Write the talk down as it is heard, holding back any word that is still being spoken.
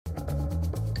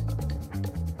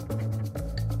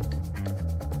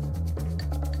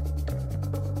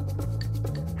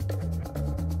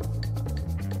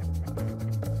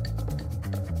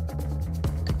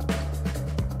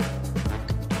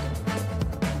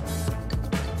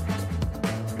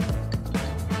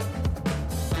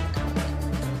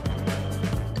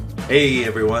Hey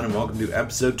everyone, and welcome to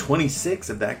episode 26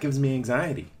 of That Gives Me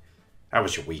Anxiety. How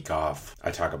was your week off?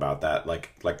 I talk about that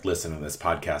like listening to this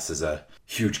podcast is a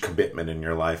huge commitment in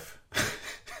your life.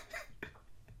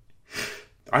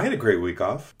 I had a great week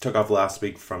off. Took off last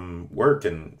week from work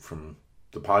and from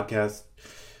the podcast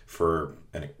for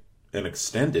an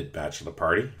extended bachelor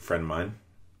party, a friend of mine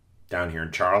down here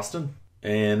in Charleston.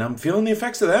 And I'm feeling the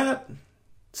effects of that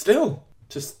still.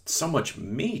 Just so much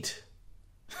meat.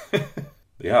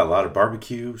 Yeah, a lot of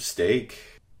barbecue, steak,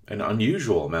 an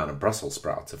unusual amount of Brussels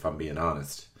sprouts, if I'm being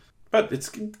honest. But it's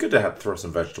good to throw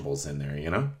some vegetables in there,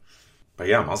 you know? But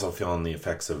yeah, I'm also feeling the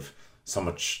effects of so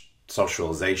much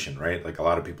socialization, right? Like a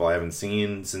lot of people I haven't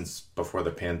seen since before the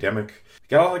pandemic.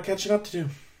 Got a lot of catching up to do.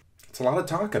 It's a lot of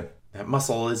talking. That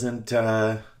muscle isn't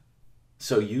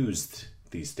so used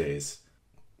these days.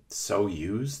 So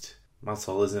used?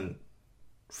 Muscle isn't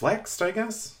flexed, I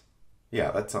guess?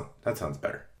 Yeah, that sounds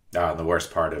better. The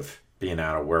worst part of being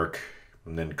out of work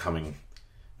and then coming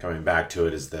back to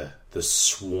it is the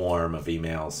swarm of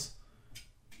emails.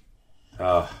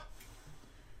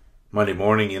 Monday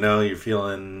morning, you're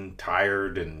feeling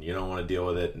tired and you don't want to deal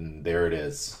with it, and there it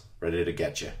is, ready to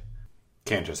get you.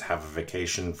 Can't just have a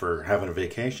vacation for having a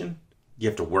vacation. You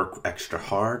have to work extra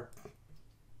hard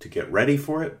to get ready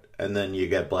for it, and then you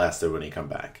get blasted when you come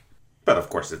back. But of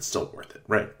course, it's still worth it,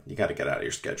 right? You got to get out of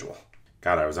your schedule.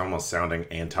 God, I was almost sounding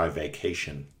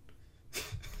anti-vacation.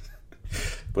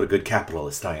 What a good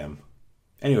capitalist I am.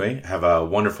 Anyway, have a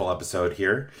wonderful episode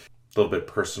here. A little bit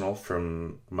personal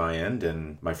from my end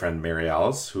and my friend Mary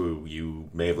Alice, who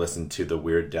you may have listened to the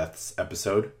Weird Deaths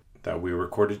episode that we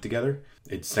recorded together.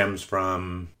 It stems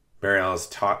from Mary Alice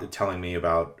telling me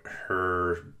about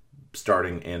her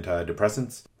starting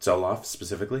antidepressants, Zoloft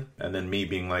specifically, and then me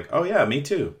being like, oh yeah, me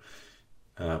too.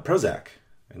 Prozac,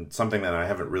 and something that I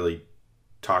haven't really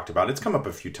talked about. It's come up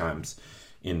a few times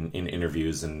in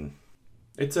interviews, and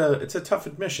it's a tough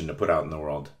admission to put out in the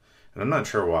world, and I'm not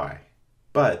sure why.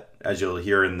 But as you'll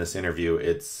hear in this interview,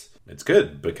 it's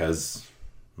good because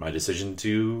my decision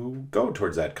to go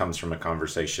towards that comes from a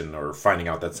conversation or finding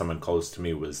out that someone close to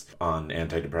me was on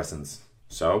antidepressants.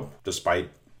 So,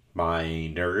 despite my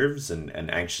nerves and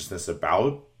anxiousness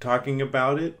about talking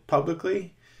about it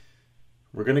publicly,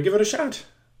 we're going to give it a shot.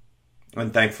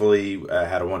 And thankfully, I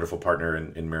had a wonderful partner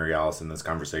in Mary Alice in this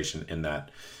conversation, in that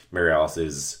Mary Alice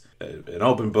is an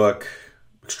open book,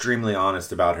 extremely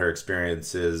honest about her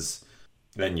experiences,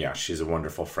 and yeah, she's a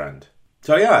wonderful friend.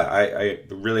 So yeah, I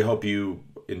really hope you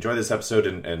enjoy this episode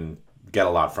and get a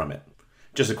lot from it.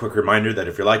 Just a quick reminder that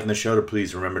if you're liking the show, to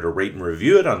please remember to rate and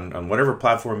review it on whatever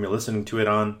platform you're listening to it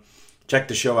on. Check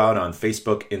the show out on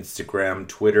Facebook, Instagram,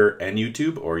 Twitter, and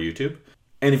YouTube.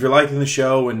 And if you're liking the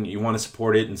show and you want to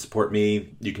support it and support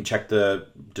me, you can check the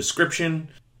description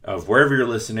of wherever you're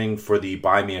listening for the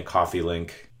Buy Me a Coffee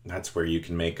link. That's where you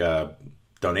can make a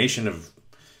donation of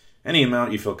any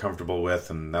amount you feel comfortable with,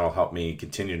 and that'll help me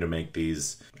continue to make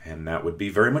these, and that would be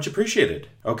very much appreciated.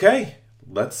 Okay,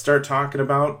 let's start talking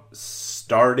about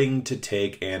starting to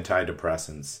take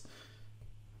antidepressants.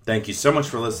 Thank you so much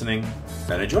for listening,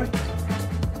 and enjoy.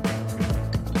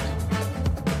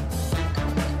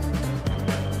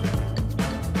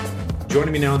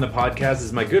 Joining me now on the podcast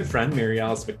is my good friend, Mary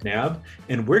Alice McNabb,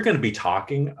 and we're going to be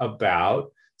talking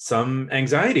about some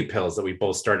anxiety pills that we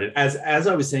both started. As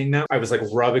I was saying that, I was like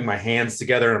rubbing my hands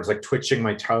together and I was like twitching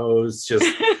my toes. Just,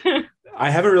 I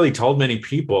haven't really told many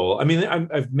people. I mean,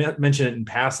 I've mentioned it in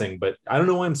passing, but I don't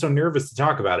know why I'm so nervous to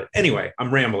talk about it. Anyway,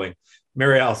 I'm rambling.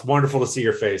 Mary Alice, wonderful to see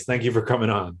your face. Thank you for coming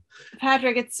on.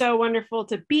 Patrick, it's so wonderful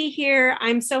to be here.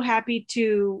 I'm so happy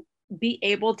to be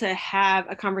able to have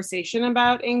a conversation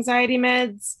about anxiety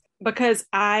meds, because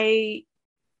I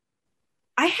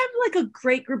have like a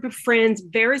great group of friends,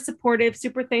 very supportive,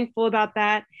 super thankful about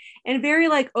that, and very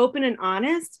like open and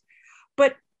honest.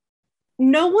 But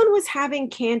no one was having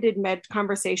candid med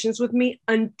conversations with me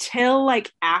until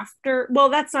like after, well,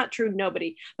 that's not true,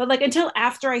 nobody, but like until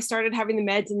after I started having the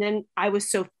meds. And then I was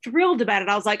so thrilled about it.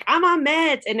 I was like, I'm on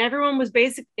meds. And everyone was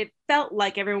it felt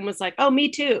like everyone was like, oh, me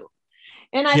too.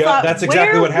 And I thought, that's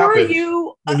exactly what happened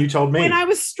when you told me. When I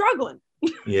was struggling.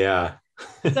 Yeah.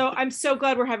 So I'm so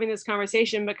glad we're having this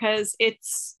conversation because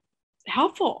it's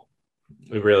helpful.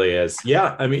 It really is.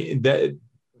 Yeah. I mean, that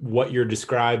what you're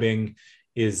describing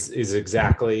is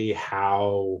exactly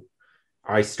how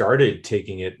I started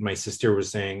taking it. My sister was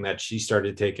saying that she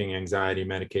started taking anxiety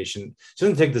medication. She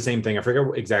doesn't take the same thing. I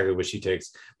forget exactly what she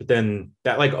takes, but then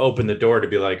that like opened the door to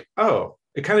be like, oh,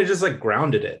 it kind of just like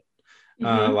grounded it.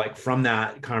 Like from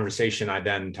that conversation, I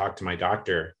then talked to my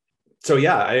doctor. So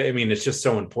yeah, I mean, it's just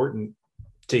so important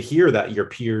to hear that your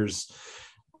peers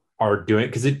are doing,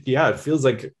 because it feels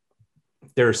like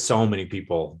there are so many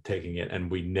people taking it,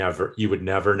 and you would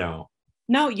never know.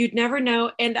 No, you'd never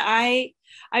know. And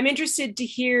I'm interested to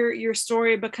hear your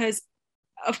story because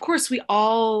of course we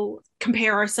all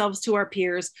compare ourselves to our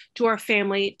peers, to our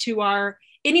family, to our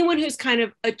anyone who's kind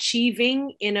of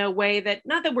achieving in a way that,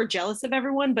 not that we're jealous of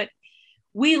everyone, but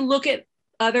we look at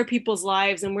other people's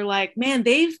lives and we're like, man,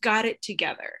 they've got it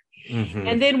together. Mm-hmm.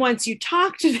 And then once you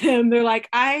talk to them, they're like,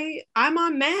 I'm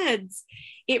on meds.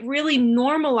 It really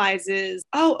normalizes,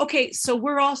 oh, okay, so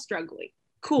we're all struggling.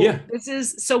 Cool. Yeah. This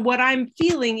is, so what I'm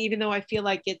feeling, even though I feel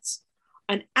like it's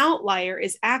an outlier,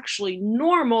 is actually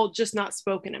normal, just not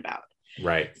spoken about.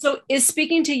 Right. So is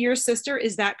speaking to your sister,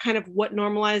 is that kind of what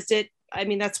normalized it? I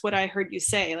mean, that's what I heard you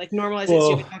say, like normalize it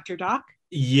so you can talk to your doc.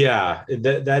 Yeah,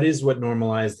 that is what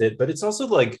normalized it. But it's also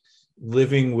like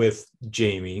living with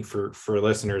Jamie, for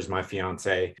listeners, my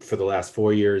fiance, for the last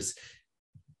 4 years,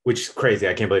 which is crazy.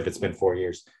 I can't believe it's been 4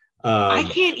 years. I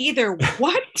can't either.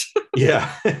 What?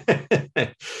 Yeah.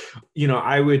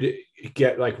 I would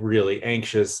get like really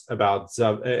anxious about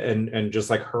stuff, and just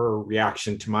like her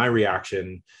reaction to my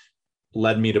reaction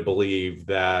led me to believe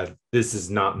that this is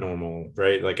not normal,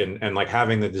 right? Like, and like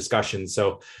having the discussion.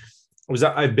 So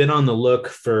I've been on the look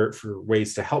for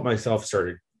ways to help myself,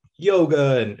 started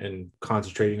yoga and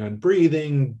concentrating on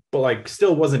breathing, but like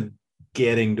still wasn't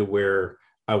getting to where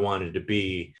I wanted to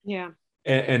be. Yeah.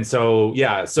 And so,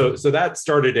 yeah, so that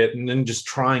started it, and then just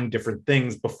trying different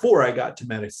things before I got to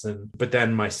medicine. But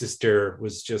then my sister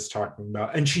was just talking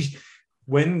about, and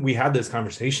when we had this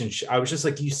conversation, I was just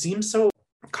like, you seem so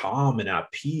calm and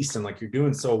at peace, and like you're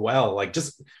doing so well, like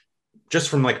just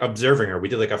from like observing her. We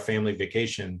did like a family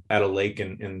vacation at a lake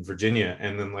in Virginia,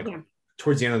 and then like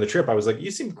towards the end of the trip, I was like, you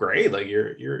seem great, like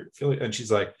you're feeling. And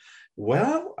she's like,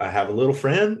 well, I have a little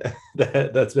friend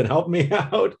that's been helping me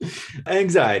out.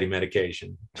 Anxiety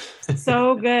medication.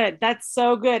 So good. That's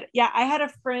so good. Yeah, I had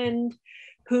a friend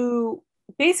who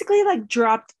basically like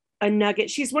dropped a nugget.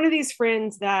 She's one of these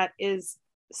friends that is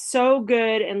so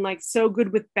good and like so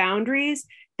good with boundaries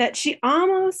that she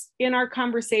almost in our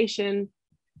conversation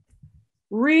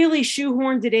really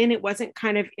shoehorned it in. It wasn't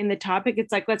kind of in the topic.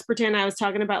 It's like, let's pretend I was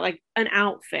talking about like an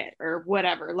outfit or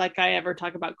whatever, like I ever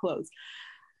talk about clothes.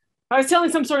 I was telling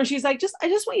some story and she's like, I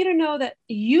just want you to know that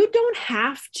you don't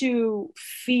have to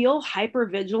feel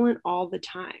hypervigilant all the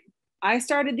time. I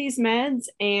started these meds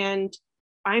and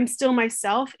I'm still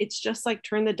myself. It's just like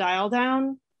turn the dial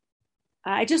down.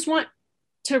 I just want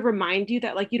to remind you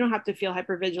that like you don't have to feel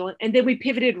hypervigilant. And then we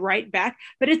pivoted right back.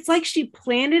 But it's like she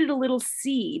planted a little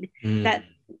seed that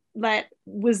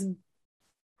was,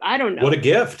 I don't know. What a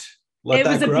gift. It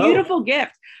was a beautiful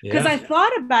gift because I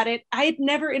thought about it. I had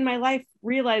never in my life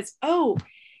realized, oh,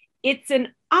 it's an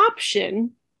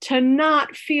option to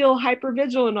not feel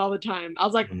hypervigilant all the time. I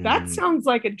was like, that sounds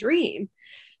like a dream.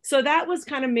 So that was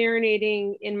kind of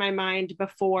marinating in my mind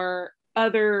before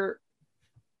other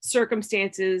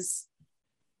circumstances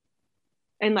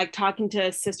and like talking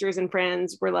to sisters and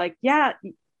friends were like, yeah,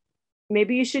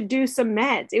 maybe you should do some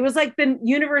meds. It was like the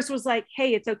universe was like,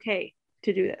 hey, it's okay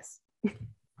to do this.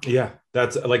 Yeah,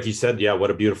 that's like you said. Yeah, what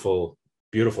a beautiful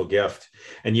gift.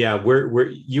 And yeah, we're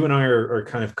you and I are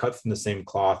kind of cut from the same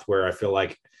cloth, where I feel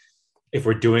like if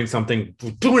we're doing something, we're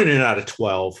doing it out of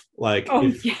 12. Like,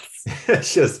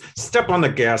 it's just step on the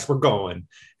gas, we're going.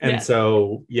 And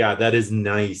so, yeah, that is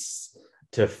nice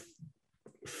to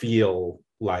feel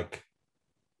like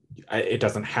it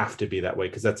doesn't have to be that way,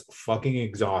 because that's fucking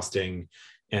exhausting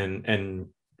and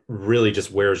really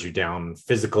just wears you down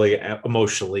physically,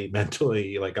 emotionally,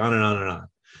 mentally, like on and on and on.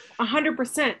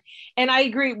 100%. And I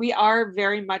agree. We are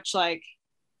very much like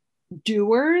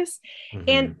doers.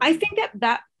 And I think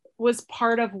that was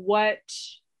part of what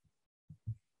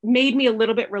made me a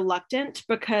little bit reluctant,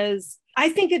 because I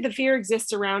think that the fear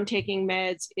exists around taking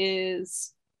meds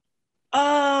is,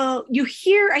 you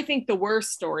hear, I think, the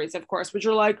worst stories, of course, which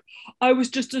are like, I was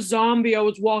just a zombie. I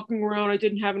was walking around. I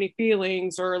didn't have any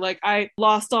feelings, or like I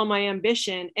lost all my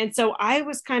ambition. And so I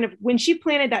was kind of, when she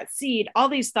planted that seed, all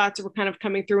these thoughts were kind of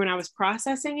coming through and I was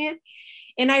processing it.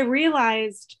 And I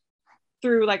realized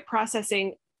through like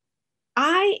processing,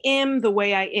 I am the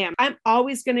way I am. I'm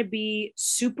always going to be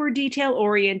super detail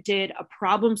oriented, a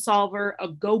problem solver, a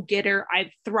go-getter.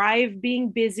 I thrive being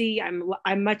busy.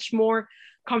 I'm much more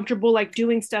comfortable like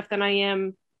doing stuff than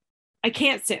I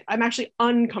can't sit. I'm actually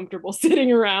uncomfortable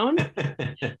sitting around.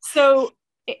 So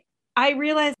I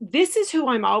realized this is who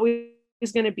I'm always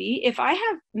going to be. If I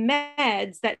have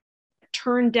meds that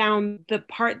turn down the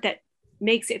part that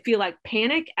makes it feel like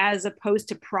panic as opposed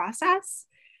to process,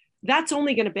 that's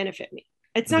only going to benefit me.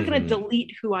 It's not going to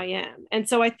delete who I am. And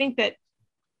so I think that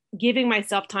giving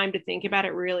myself time to think about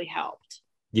it really helped.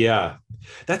 Yeah.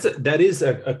 That is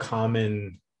a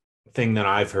common thing that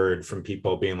I've heard from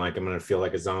people being like, I'm going to feel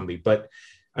like a zombie. But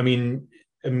I mean,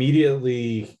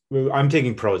 immediately I'm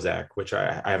taking Prozac, which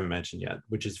I haven't mentioned yet,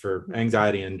 which is for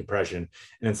anxiety and depression.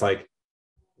 And it's like,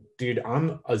 dude,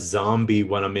 I'm a zombie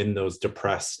when I'm in those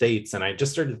depressed states. And I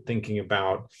just started thinking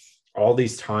about all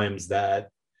these times that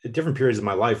at different periods of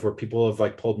my life where people have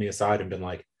like pulled me aside and been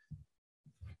like,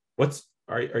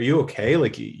 are you okay?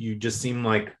 Like you just seem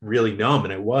like really numb.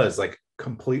 And I was like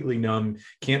completely numb,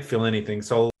 can't feel anything.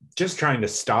 So just trying to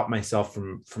stop myself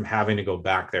from having to go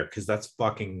back there, because that's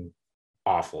fucking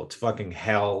awful. It's fucking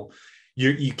hell.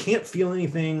 You can't feel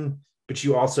anything, but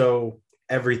you also,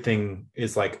 everything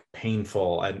is like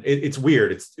painful, and it's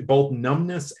weird. It's both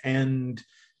numbness and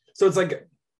so it's like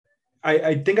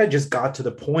I think I just got to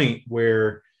the point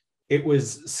where it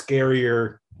was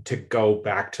scarier to go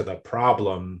back to the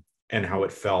problem and how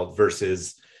it felt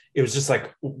versus it was just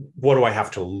like, what do I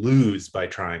have to lose by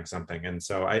trying something? And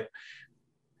so I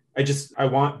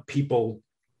want people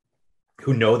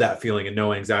who know that feeling and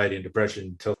know anxiety and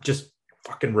depression to just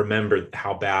fucking remember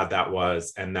how bad that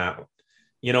was. And that,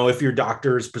 you know, if your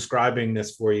doctor is prescribing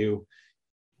this for you,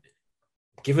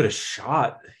 give it a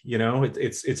shot. You know,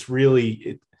 it's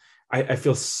really, I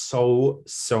feel so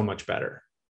much better.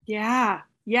 Yeah.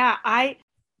 I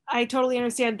totally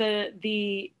understand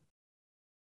the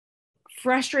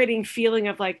frustrating feeling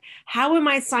of like, how am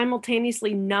I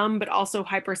simultaneously numb but also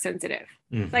hypersensitive?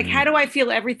 Mm-hmm. Like, how do I feel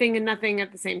everything and nothing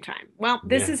at the same time? Well,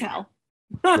 this is hell.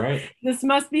 Right. This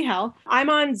must be hell. I'm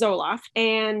on Zoloft,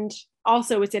 and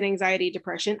also it's an anxiety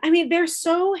depression. I mean, they're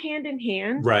so hand in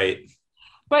hand. Right.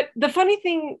 But the funny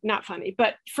thing, not funny,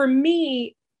 but for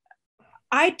me,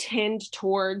 I tend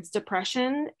towards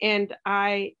depression, and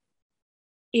I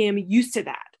am used to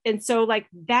that. And so like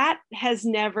that has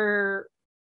never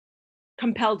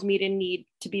compelled me to need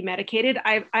to be medicated.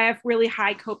 I have really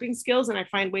high coping skills, and I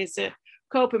find ways to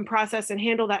cope and process and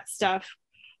handle that stuff.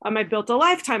 I built a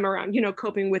lifetime around, you know,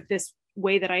 coping with this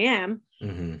way that I am.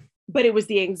 Mm-hmm. But it was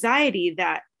the anxiety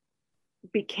that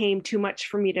became too much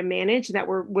for me to manage that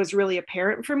was really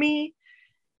apparent for me.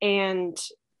 And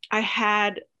I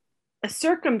had a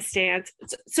circumstance.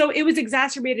 So it was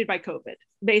exacerbated by COVID,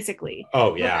 basically.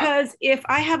 Oh, yeah. Because if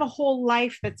I have a whole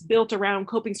life that's built around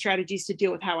coping strategies to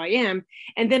deal with how I am,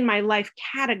 and then my life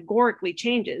categorically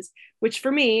changes, which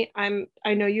for me,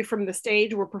 I know you from the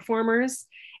stage, we're performers,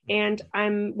 and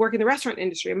I'm working in the restaurant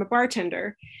industry. I'm a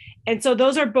bartender. And so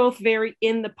those are both very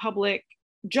in the public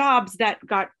jobs that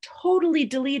got totally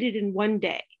deleted in one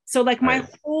day. So like my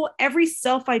every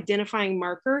self-identifying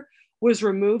marker was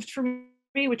removed from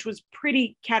me, which was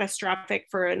pretty catastrophic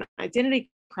for an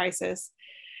identity crisis.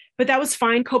 But that was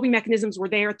fine. Coping mechanisms were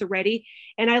there at the ready.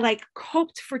 And I like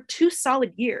coped for 2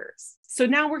 solid years. So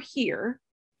now we're here,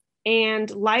 and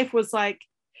life was like,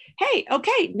 hey,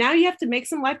 okay, now you have to make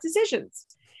some life decisions.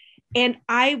 And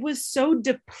I was so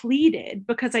depleted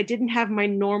because I didn't have my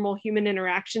normal human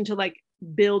interaction to like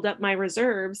build up my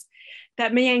reserves,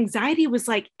 that my anxiety was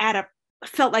like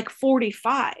felt like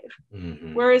 45.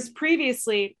 Mm-hmm. Whereas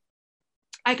previously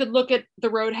I could look at the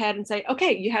road ahead and say,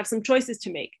 okay, you have some choices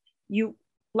to make. You,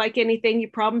 like anything, you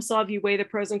problem solve, you weigh the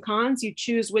pros and cons, you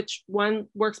choose which one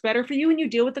works better for you, and you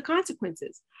deal with the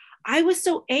consequences. I was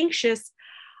so anxious,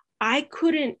 I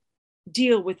couldn't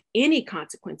deal with any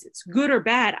consequences, good or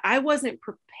bad. I wasn't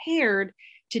prepared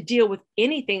to deal with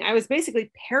anything. I was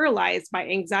basically paralyzed by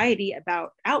anxiety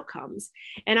about outcomes.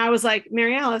 And I was like,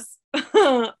 Mary Alice,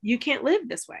 you can't live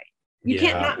this way. You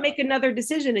can't not make another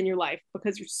decision in your life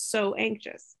because you're so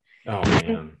anxious. Oh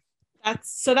man.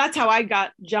 That's how I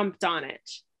got jumped on it.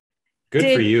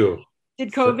 Good for you.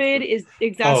 Did COVID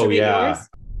exacerbate yours?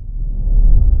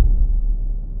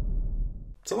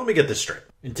 So let me get this straight.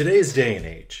 In today's day and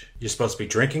age, you're supposed to be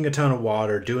drinking a ton of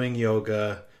water, doing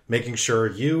yoga, making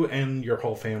sure you and your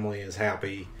whole family is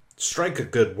happy, strike a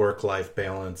good work-life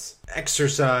balance,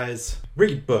 exercise,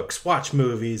 read books, watch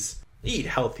movies, eat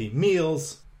healthy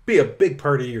meals, be a big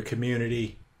part of your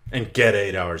community, and get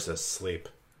 8 hours of sleep.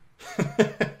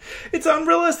 It's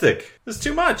unrealistic. It's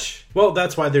too much. Well,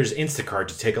 that's why there's Instacart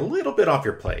to take a little bit off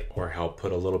your plate, or help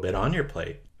put a little bit on your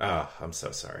plate. Oh, I'm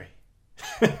so sorry.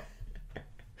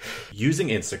 Using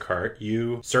Instacart,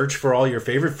 you search for all your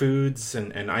favorite foods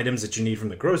and items that you need from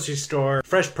the grocery store,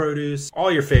 fresh produce,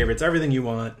 all your favorites, everything you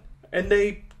want, and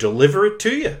they deliver it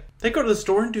to you. They go to the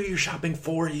store and do your shopping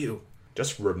for you.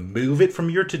 Just remove it from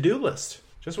your to-do list,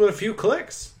 just with a few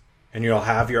clicks. And you'll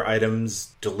have your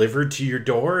items delivered to your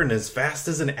door in as fast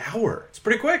as an hour. It's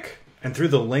pretty quick. And through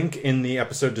the link in the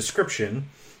episode description,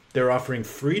 they're offering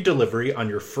free delivery on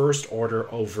your first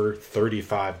order over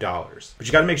 $35. But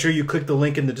you got to make sure you click the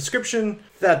link in the description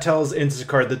that tells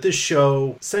Instacart that this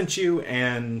show sent you,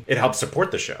 and it helps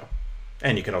support the show.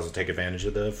 And you can also take advantage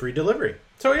of the free delivery.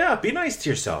 So yeah, be nice to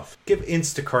yourself. Give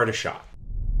Instacart a shot.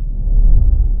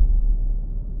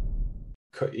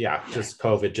 Yeah, just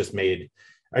COVID just made,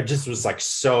 I just was like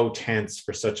so tense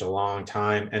for such a long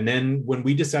time. And then when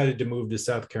we decided to move to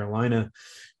South Carolina,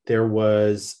 there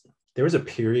was a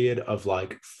period of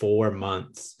like 4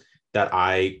 months that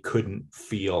I couldn't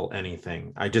feel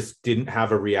anything. I just didn't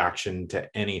have a reaction to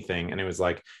anything. And it was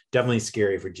like definitely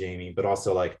scary for Jamie, but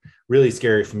also like really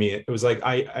scary for me. It was like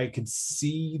I could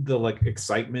see the like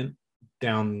excitement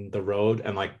down the road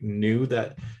and like knew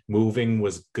that moving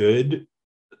was good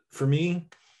for me.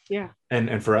 Yeah.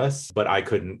 And for us, but I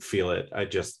couldn't feel it.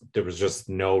 There was just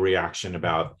no reaction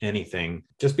about anything,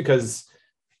 just because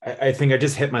I think I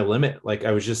just hit my limit. Like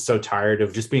I was just so tired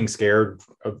of just being scared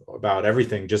about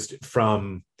everything, just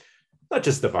from not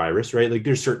just the virus, right? Like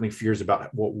there's certainly fears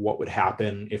about what would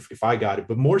happen if I got it,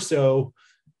 but more so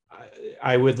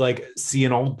I would like see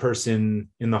an old person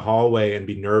in the hallway and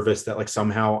be nervous that like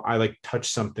somehow I like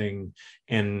touched something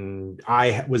and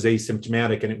I was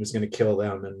asymptomatic and it was going to kill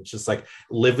them. And just like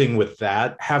living with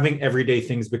that, having everyday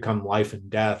things become life and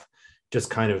death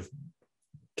just kind of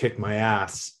kicked my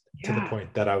ass to the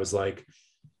point that I was like,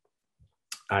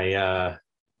 I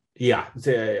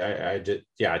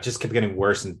just kept getting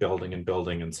worse and building.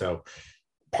 And so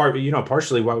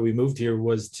partially why we moved here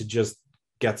was to just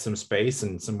get some space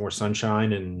and some more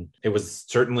sunshine. And it was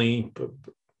certainly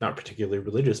not particularly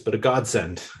religious, but a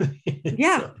godsend.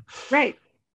 Yeah. So. Right.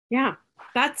 Yeah.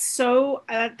 That's so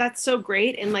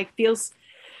great. And like feels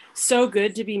so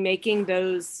good to be making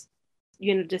those,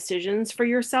 decisions for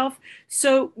yourself.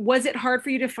 So was it hard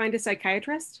for you to find a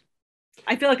psychiatrist?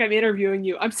 I feel like I'm interviewing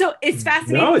you. It's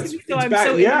fascinating. No,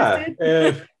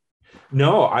 interested.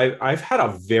 No, I've had a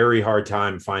very hard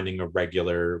time finding a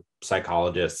regular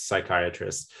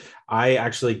psychiatrist. I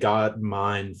actually got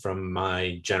mine from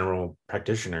my general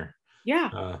practitioner.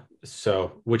 Yeah.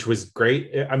 Which was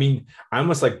great. I mean, I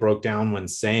almost like broke down when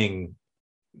saying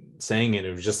it.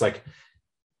 It was just like,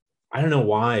 I don't know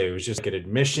why. It was just like an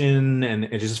admission, and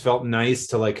it just felt nice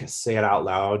to like say it out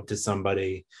loud to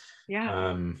somebody.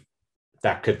 Yeah.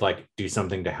 That could like do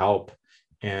something to help.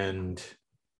 And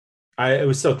I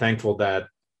was so thankful that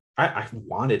I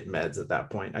wanted meds at that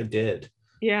point. I did.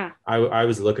 Yeah. I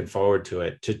was looking forward to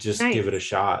it, to just give it a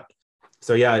shot.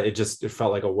 So yeah, it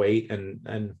felt like a weight,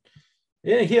 and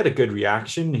yeah, he had a good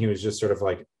reaction. He was just sort of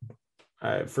like,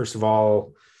 first of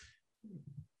all,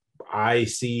 I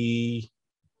see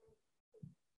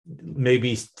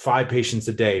maybe 5 patients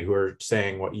a day who are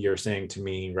saying what you're saying to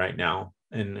me right now.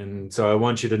 And so I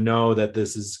want you to know that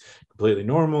this is completely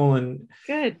normal. And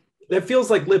good. That feels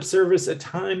like lip service at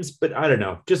times, but I don't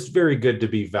know, just very good to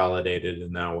be validated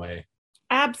in that way.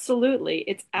 Absolutely.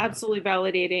 It's absolutely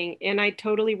validating. And I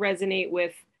totally resonate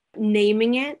with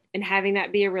naming it and having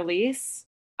that be a release.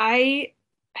 I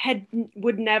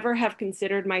would never have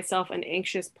considered myself an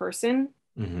anxious person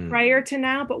prior to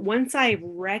now. But once I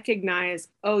recognize,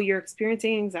 oh, you're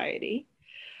experiencing anxiety,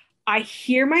 I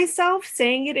hear myself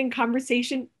saying it in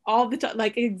conversation all the time.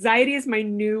 Like anxiety is my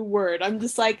new word. I'm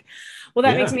just like, well,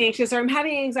 that makes me anxious, or I'm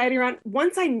having anxiety around.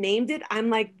 Once I named it, I'm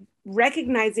like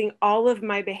recognizing all of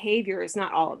my behaviors,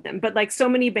 not all of them, but like so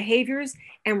many behaviors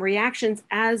and reactions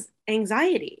as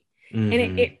anxiety. And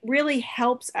it really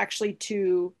helps actually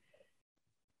to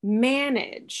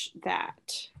manage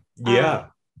that. Yeah.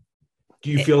 Do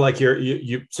you feel like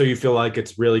you feel like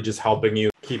it's really just helping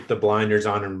you keep the blinders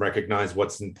on and recognize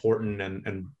what's important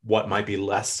and what might be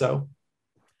less so?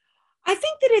 I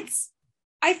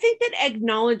think that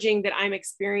acknowledging that I'm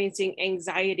experiencing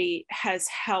anxiety has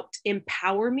helped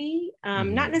empower me,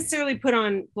 not necessarily put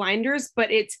on blinders,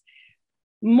 but it's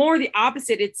more the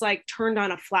opposite. It's like turned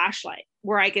on a flashlight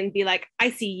where I can be like,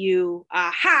 I see you,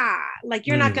 aha, like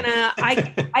you're not gonna,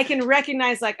 I can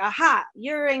recognize like, aha,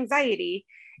 your anxiety.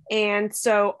 And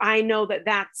so I know that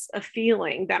that's a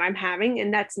feeling that I'm having,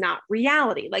 and that's not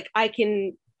reality. Like I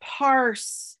can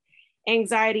parse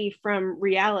anxiety from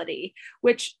reality,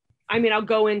 which I mean, I'll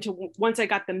go into once I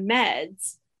got the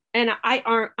meds, and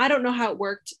I don't know how it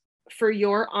worked for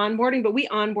your onboarding, but we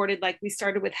onboarded, like we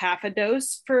started with half a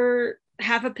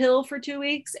pill for 2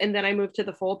 weeks. And then I moved to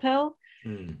the full pill.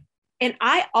 And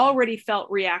I already felt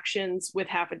reactions with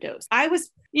half a dose.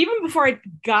 Even before I'd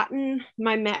gotten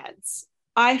my meds,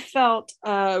 I felt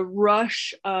a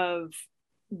rush of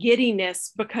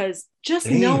giddiness because just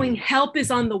knowing help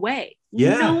is on the way,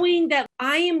 knowing that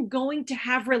I am going to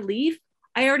have relief.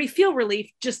 I already feel relief,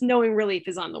 just knowing relief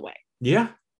is on the way. Yeah.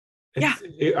 Yeah.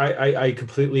 I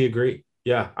completely agree.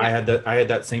 Yeah, I had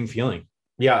that same feeling.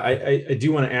 Yeah, I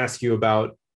do want to ask you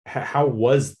about how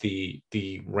was the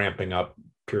ramping up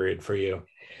period for you?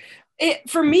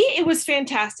 For me, it was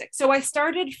fantastic. So I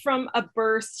started from a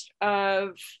burst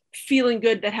of feeling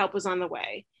good that help was on the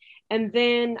way. And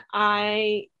then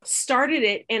I started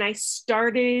it and I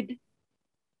started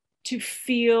to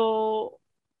feel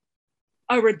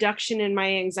a reduction in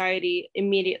my anxiety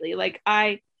immediately. Like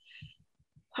I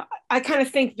kind of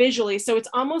think visually. So it's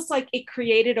almost like it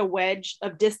created a wedge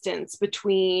of distance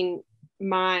between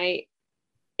my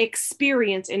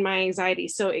experience in my anxiety.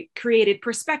 So it created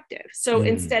perspective. So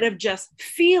instead of just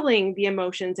feeling the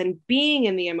emotions and being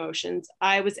in the emotions,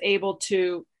 I was able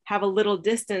to have a little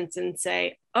distance and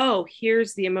say, oh,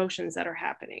 here's the emotions that are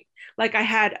happening. Like I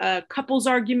had a couples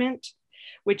argument,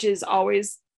 which is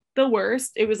always the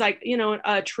worst. It was like,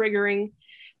 a triggering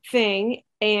thing.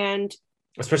 And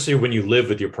especially when you live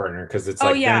with your partner, because it's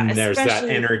like then there's that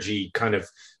energy kind of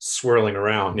swirling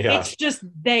around. Yeah, it's just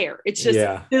there. It's just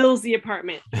fills the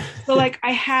apartment. So like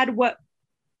I had what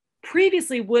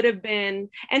previously would have been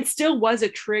and still was a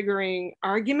triggering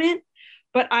argument,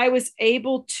 but I was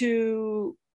able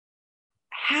to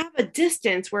have a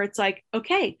distance where it's like,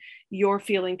 okay, you're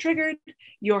feeling triggered,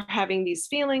 you're having these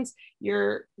feelings,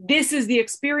 this is the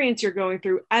experience you're going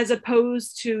through, as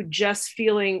opposed to just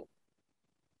feeling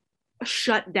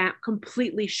shut down,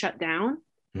 completely shut down.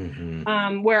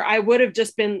 Where I would have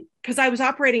just been, because I was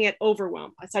operating at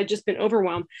overwhelm. So I'd just been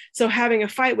overwhelmed. So having a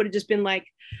fight would have just been like,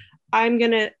 I'm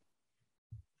going to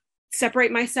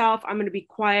separate myself. I'm going to be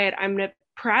quiet. I'm going to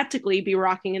practically be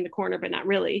rocking in the corner, but not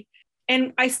really.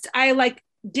 And I like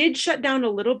did shut down a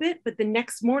little bit, but the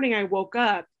next morning I woke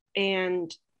up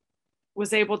and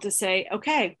was able to say,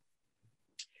 okay,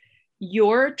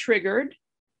 you're triggered.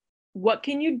 What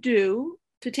can you do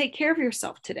to take care of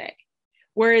yourself today?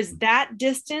 Whereas that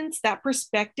distance, that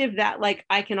perspective, that like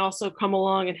I can also come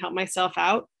along and help myself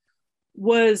out,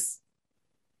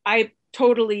 I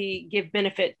totally give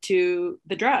benefit to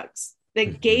the drugs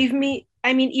that gave me,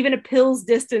 even a pill's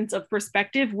distance of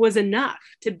perspective was enough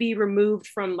to be removed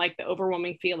from like the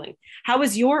overwhelming feeling. How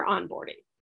was your onboarding?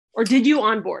 Or did you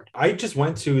onboard? I just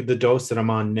went to the dose that I'm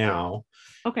on now.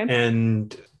 Okay.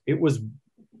 And it was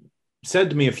said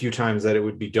to me a few times that it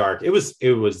would be dark. It was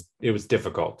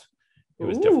difficult. It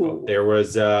was difficult. There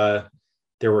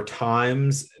were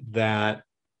times that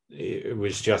it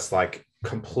was just like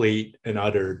complete and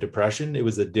utter depression. It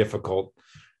was a difficult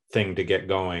thing to get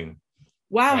going.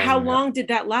 Wow. How long did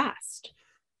that last?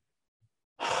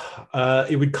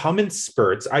 It would come in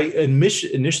spurts. I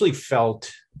initially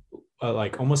felt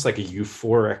like almost like a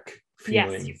euphoric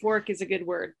feeling. Yes, euphoric is a good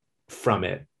word. From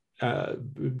it.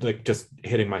 Like just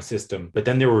hitting my system, but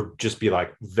then there would just be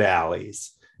like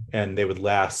valleys, and they would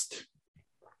last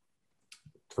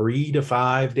 3 to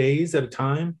 5 days at a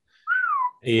time.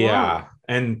 Yeah.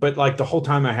 Wow. But like the whole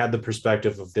time I had the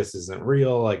perspective of this isn't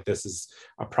real. Like this is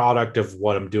a product of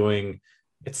what I'm doing.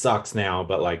 It sucks now,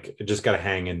 but like I just got to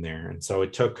hang in there. And so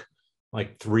it took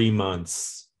like 3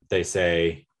 months, they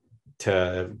say,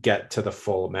 to get to the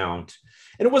full amount.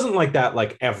 And it wasn't like that,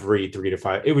 like every 3 to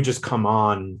 5, it would just come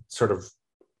on sort of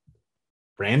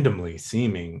randomly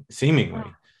seemingly.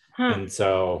 And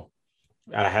so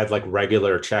I had like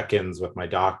regular check-ins with my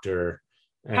doctor.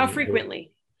 How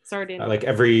frequently? Sorry to interrupt. Like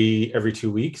every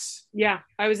 2 weeks. Yeah,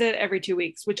 I was at every 2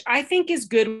 weeks, which I think is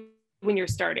good when you're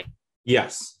starting.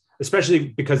 Yes, especially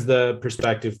because the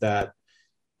perspective that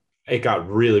it got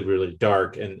really, really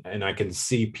dark, and I can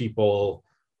see people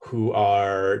who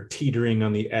are teetering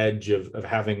on the edge of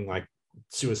having like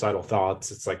suicidal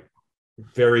thoughts. It's like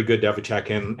very good to have a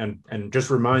check-in and just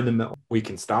remind them that we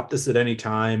can stop this at any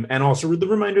time. And also the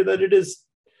reminder that it is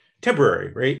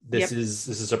temporary, right? This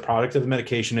is a product of the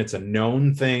medication. It's a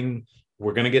known thing.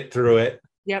 We're going to get through it.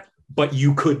 Yep. But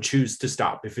you could choose to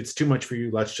stop. If it's too much for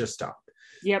you, let's just stop.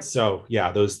 Yep. So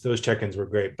yeah, those check-ins were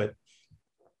great. But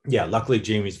yeah, luckily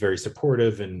Jamie's very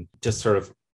supportive and just sort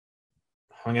of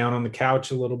hung out on the couch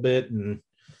a little bit and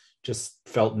just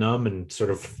felt numb and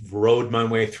sort of rode my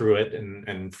way through it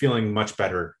and feeling much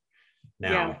better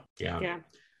now. Yeah.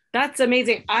 That's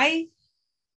amazing. I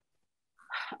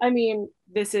mean,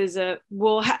 this is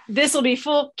this will be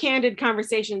full candid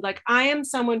conversations. Like I am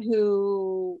someone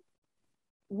who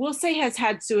we'll say has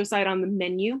had suicide on the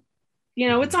menu.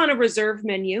 It's on a reserve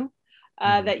menu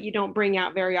that you don't bring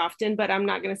out very often, but I'm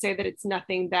not going to say that it's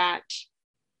nothing that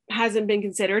hasn't been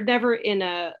considered, never in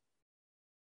a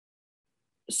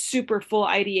super full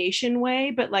ideation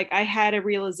way, but like I had a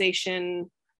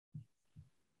realization,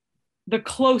 the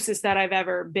closest that I've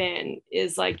ever been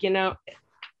is like,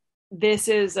 this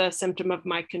is a symptom of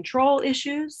my control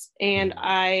issues and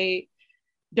I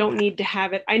don't need to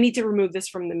have it. I need to remove this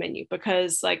from the menu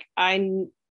because like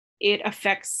it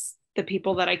affects the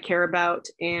people that I care about.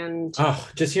 And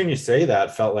just hearing you say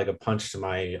that felt like a punch to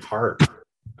my heart.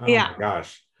 Oh my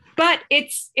gosh. But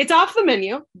it's off the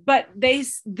menu. But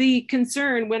the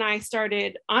concern when I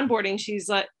started onboarding,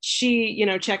 she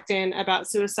checked in about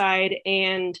suicide,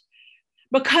 and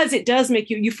because it does make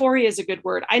you, euphoria is a good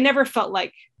word. I never felt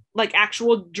like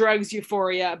actual drugs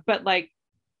euphoria, but like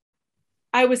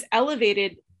I was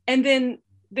elevated, and then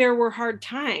there were hard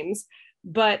times,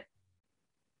 but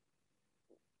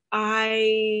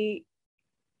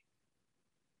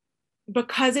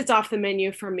because it's off the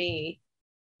menu for me,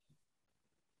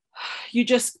 you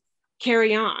just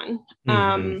carry on.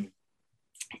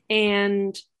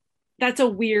 And that's a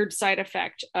weird side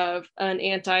effect of an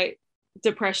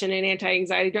anti-depression and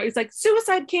anti-anxiety drug. It's like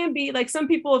suicide can be like, some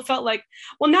people have felt like,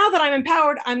 well, now that I'm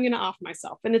empowered, I'm going to off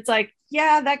myself. And it's like,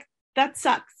 yeah, that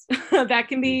sucks. That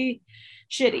can be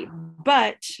shitty,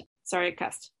 but sorry, I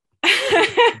cussed.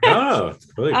 No, it's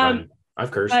completely fine.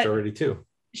 I've cursed already too.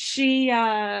 She,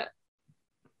 oh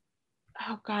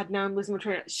God, now I'm losing my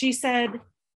train. She said,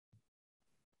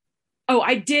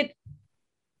 I did.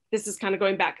 This is kind of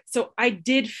going back. So I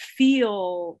did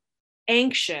feel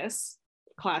anxious,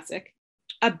 classic,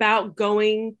 about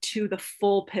going to the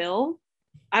full pill.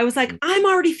 I was like, I'm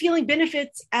already feeling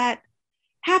benefits at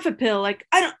half a pill. Like,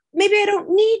 maybe I don't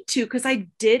need to, because I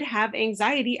did have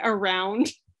anxiety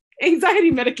around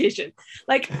anxiety medication.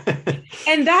 Like,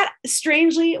 and that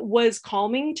strangely was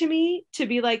calming to me to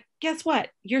be like, guess what?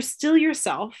 You're still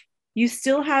yourself. You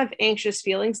still have anxious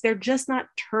feelings. They're just not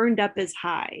turned up as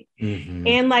high.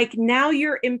 And like, now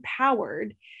you're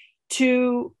empowered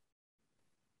to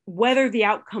weather the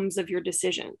outcomes of your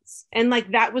decisions. And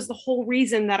like, that was the whole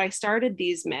reason that I started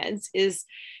these meds, is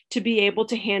to be able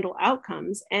to handle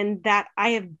outcomes. And that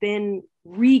I have been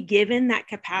re-given that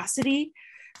capacity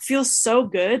feels so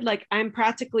good. Like, I'm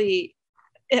practically,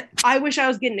 I wish I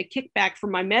was getting a kickback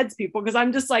from my meds people, because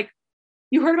I'm just like,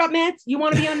 you heard about meds? You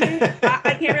want to be on meds?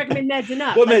 I can't recommend meds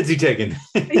enough. What meds you taking?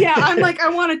 Yeah, I'm like, I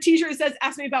want a t-shirt that says,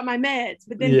 ask me about my meds.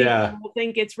 But then people will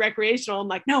think it's recreational. I'm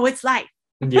like, no, it's life.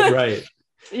 Yeah, right.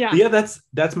 Yeah,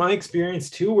 that's my experience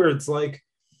too, where it's like,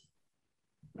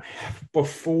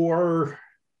 before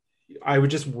I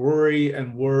would just worry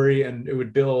and it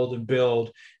would build and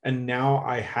build. And now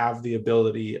I have the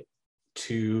ability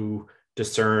to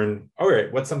discern, all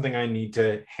right, what's something I need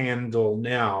to handle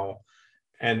now,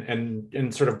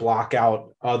 and sort of block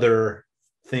out other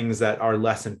things that are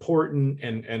less important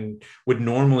and would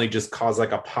normally just cause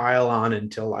like a pile on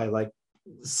until I like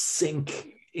sink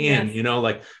in,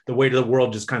 like the weight of the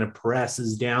world just kind of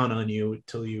presses down on you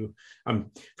until you,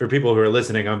 for people who are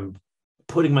listening, I'm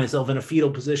putting myself in a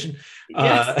fetal position.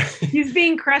 Yes. He's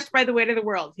being crushed by the weight of the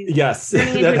world. Yes,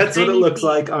 that's what it looks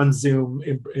like on Zoom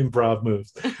improv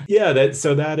moves. Yeah,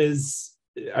 that is,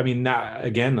 I mean, that,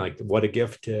 again, like, what a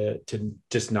gift to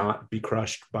just not be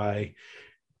crushed by.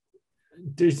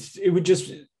 It would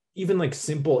just, even like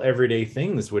simple everyday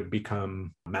things would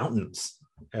become mountains,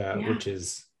 which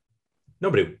is,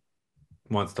 nobody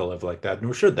wants to live like that,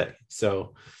 nor should they.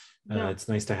 So it's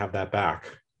nice to have that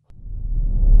back.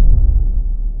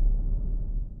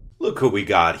 Look who we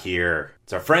got here.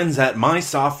 It's our friends at My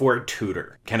Software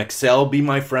Tutor. Can Excel be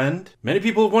my friend? Many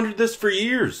people have wondered this for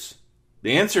years.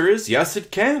 The answer is yes,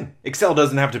 it can. Excel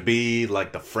doesn't have to be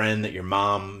like the friend that your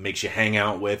mom makes you hang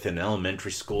out with in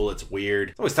elementary school. It's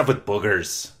weird. It's always stuff with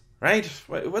boogers, right?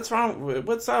 What's wrong?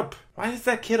 What's up? Why is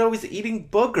that kid always eating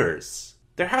boogers?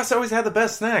 Their house always had the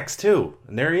best snacks, too.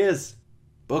 And there he is.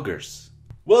 Boogers.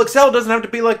 Well, Excel doesn't have to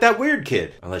be like that weird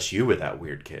kid. Unless you were that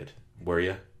weird kid. Were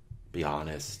you? Be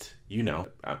honest. You know.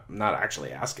 I'm not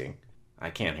actually asking.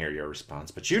 I can't hear your response,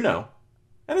 but you know.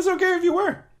 And it's okay if you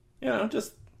were.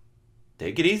 Just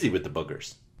take it easy with the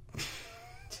boogers.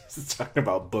 Just talking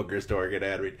about boogers to get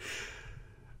ad read.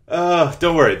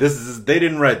 Don't worry. They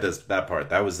didn't write that part.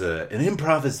 That was an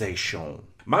improvisation.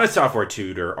 My Software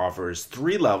Tutor offers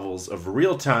 3 levels of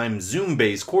real-time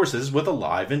Zoom-based courses with a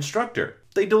live instructor.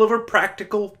 They deliver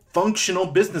practical, functional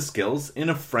business skills in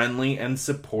a friendly and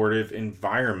supportive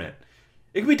environment.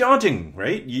 It can be daunting,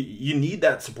 right? You need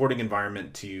that supporting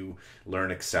environment to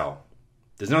learn Excel.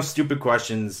 There's no stupid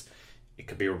questions. It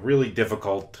could be really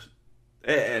difficult.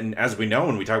 And as we know,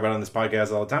 when we talk about it on this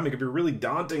podcast all the time, it could be really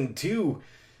daunting to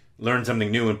learn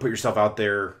something new and put yourself out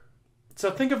there.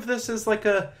 So think of this as like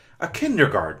a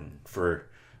kindergarten for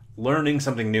learning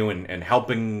something new and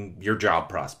helping your job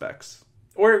prospects.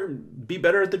 Or be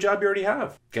better at the job you already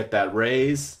have. Get that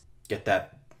raise, get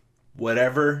that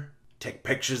whatever, Take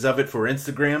pictures of it for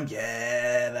Instagram?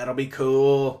 Yeah, that'll be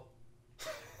cool.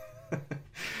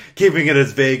 Keeping it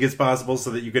as vague as possible so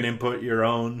that you can input your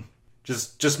own.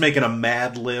 Just making a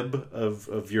mad lib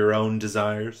of your own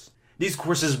desires. These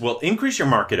courses will increase your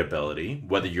marketability,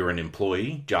 whether you're an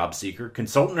employee, job seeker,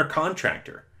 consultant, or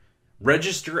contractor.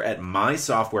 Register at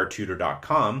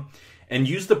mysoftwaretutor.com and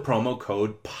use the promo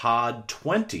code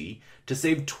POD20 to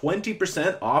save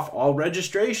 20% off all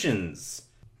registrations.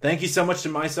 Thank you so much to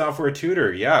My Software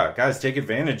Tutor. Yeah, guys, take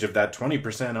advantage of that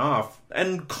 20% off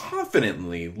and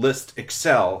confidently list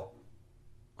Excel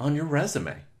on your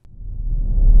resume.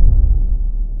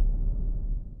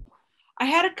 I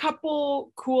had a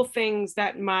couple cool things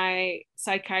that my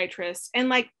psychiatrist, and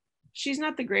like, she's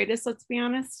not the greatest, let's be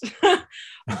honest,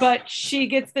 but she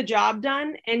gets the job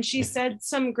done. And she said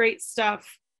some great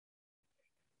stuff,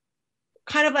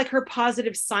 kind of like her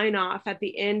positive sign off at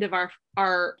the end of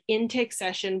our intake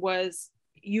session was,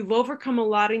 you've overcome a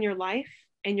lot in your life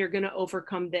and you're going to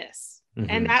overcome this. Mm-hmm.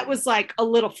 And that was like a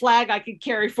little flag I could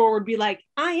carry forward, be like,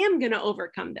 I am going to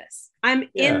overcome this. I'm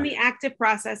in the active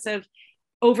process of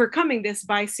overcoming this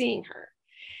by seeing her.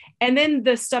 And then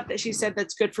the stuff that she said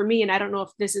that's good for me, and I don't know if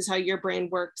this is how your brain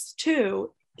works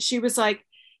too, she was like,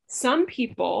 some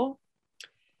people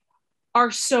are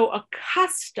so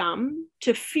accustomed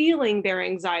to feeling their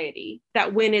anxiety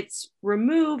that when it's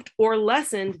removed or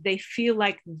lessened, they feel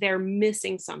like they're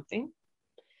missing something.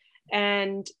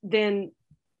 And then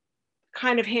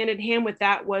kind of hand in hand with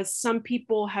that was, some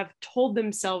people have told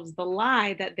themselves the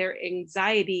lie that their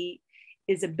anxiety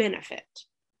is a benefit.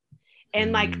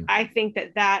 And like, I think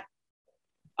that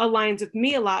aligns with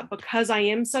me a lot, because I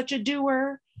am such a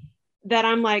doer, that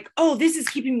I'm like, oh, this is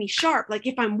keeping me sharp. Like,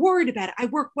 if I'm worried about it, I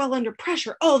work well under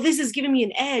pressure. Oh, this is giving me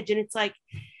an edge. And it's like,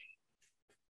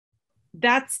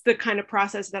 that's the kind of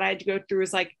process that I had to go through,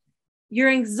 is like, your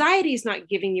anxiety is not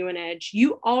giving you an edge.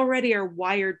 You already are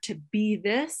wired to be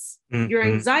this. Mm-hmm. Your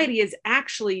anxiety is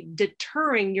actually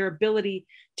deterring your ability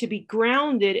to be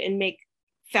grounded and make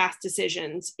fast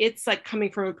decisions. It's like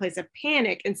coming from a place of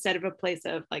panic instead of a place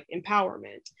of like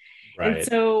empowerment. Right. And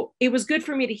so it was good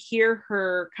for me to hear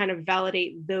her kind of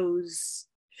validate those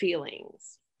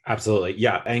feelings. Absolutely.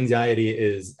 Yeah.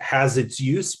 Anxiety has its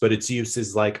use, but its use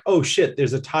is like, oh shit,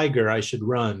 there's a tiger, I should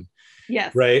run.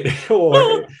 Yes. Right.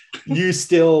 Or you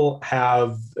still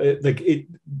have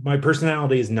my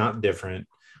personality is not different.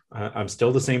 I'm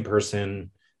still the same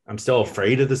person. I'm still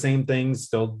afraid of the same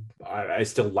things. I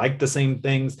still like the same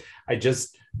things. I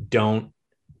just don't,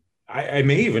 I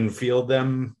may even feel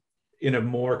them in a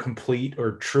more complete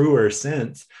or truer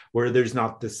sense, where there's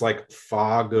not this like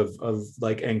fog of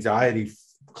like anxiety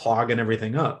clogging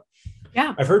everything up.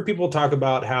 Yeah. I've heard people talk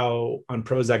about how on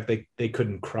Prozac, they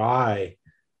couldn't cry.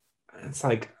 It's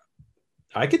like,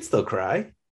 I could still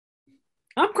cry.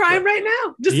 I'm crying right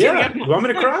now. Just kidding. You want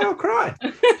me to cry? I'll cry.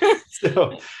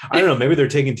 So I don't know. Maybe they're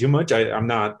taking too much. I'm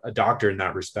not a doctor in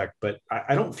that respect, but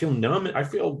I don't feel numb. I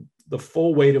feel the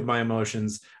full weight of my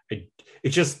emotions.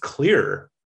 It's just clearer.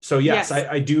 So yes.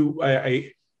 I do.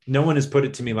 No one has put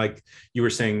it to me like you were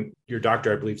saying. Your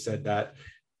doctor, I believe, said that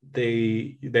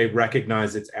they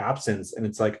recognize its absence, and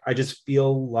it's like, I just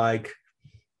feel like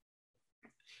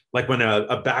when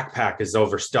a backpack is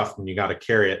overstuffed and you got to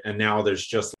carry it, and now there's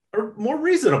just a more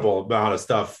reasonable amount of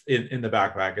stuff in the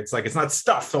backpack. It's like, it's not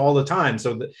stuffed all the time.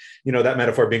 So that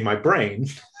metaphor being my brain.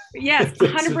 Yes,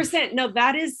 100%. No,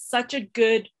 that is such a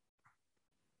good,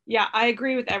 I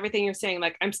agree with everything you're saying.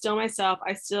 Like, I'm still myself.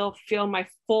 I still feel my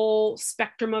full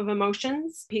spectrum of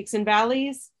emotions, peaks and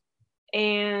valleys.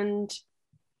 And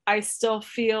I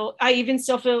even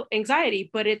still feel anxiety,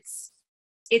 but it's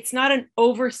not an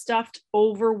overstuffed,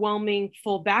 overwhelming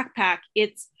full backpack.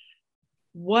 It's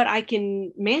what I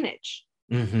can manage.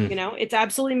 Mm-hmm. It's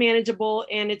absolutely manageable,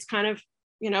 and it's kind of,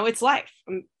 it's life.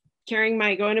 I'm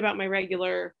going about my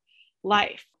regular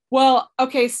life. Well,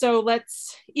 okay. So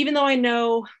even though I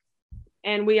know,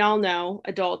 and we all know,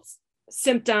 adults,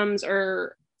 symptoms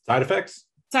or side effects.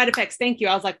 Thank you.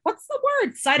 I was like, what's the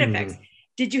word? Side effects.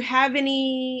 Did you have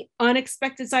any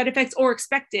unexpected side effects, or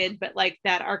expected, but like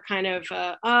that are kind of,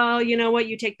 you know what,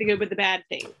 you take the good with the bad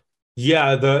thing?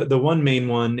 Yeah, the one main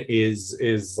one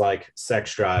is like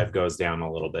sex drive goes down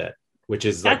a little bit, which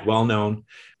is like well known.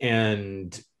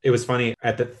 And it was funny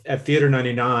at Theater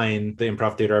 99, the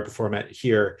improv theater I perform at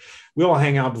here, we all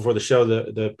hang out before the show,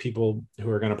 the people who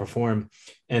are going to perform,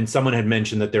 and someone had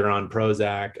mentioned that they're on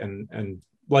Prozac, and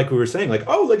like we were saying, like,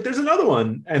 oh, like there's another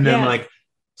one, and then like,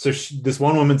 so this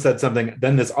one woman said something,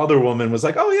 then this other woman was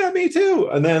like, oh yeah, me too,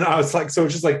 and then I was like, so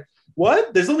it's just like,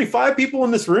 what? There's only 5 people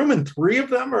in this room and 3 of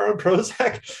them are on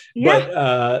Prozac. Yeah.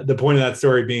 But the point of that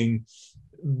story being,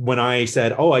 when I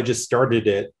said, "Oh, I just started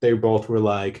it," they both were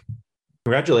like,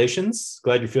 "Congratulations,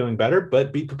 glad you're feeling better,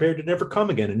 but be prepared to never come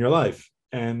again in your life."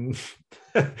 And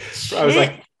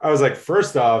I was like,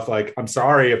 first off, like, I'm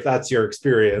sorry if that's your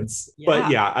experience,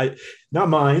 but yeah, not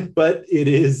mine, but it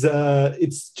is.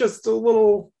 It's just a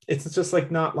little. It's just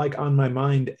like not like on my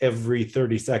mind every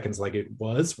 30 seconds like it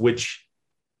was, which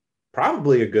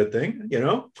probably a good thing, you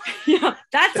know? Yeah,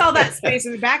 that's all that space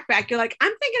in the backpack. You're like,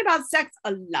 I'm thinking about sex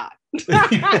a lot.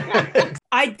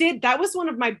 I did. That was one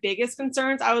of my biggest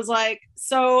concerns. I was like,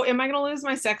 so am I going to lose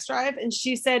my sex drive? And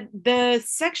she said the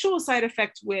sexual side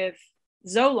effect with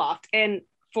Zoloft, and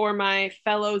for my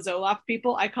fellow Zoloft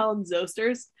people, I call them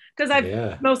Zosters because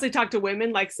I've mostly talked to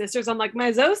women like sisters. I'm like,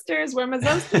 my Zosters, where my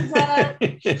Zosters at?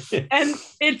 And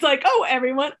it's like, oh,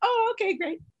 everyone. Oh, okay,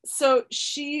 great. So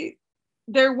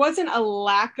there wasn't a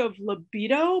lack of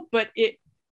libido, but it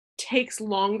takes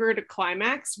longer to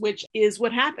climax, which is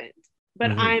what happened.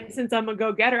 But since I'm a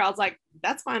go-getter, I was like,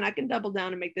 that's fine. I can double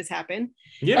down and make this happen.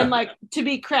 Yeah. And like, to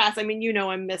be crass, I mean,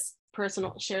 I miss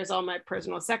shares all my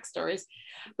personal sex stories,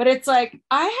 but it's like,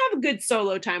 I have a good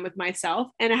solo time with myself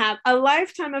and I have a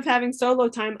lifetime of having solo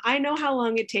time. I know how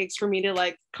long it takes for me to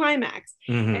like climax.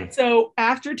 And so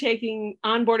after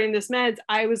onboarding this meds,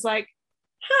 I was like,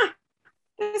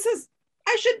 I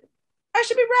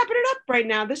should be wrapping it up right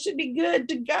now. This should be good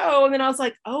to go. And then I was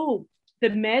like, oh, the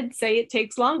meds say it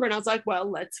takes longer. And I was like, well,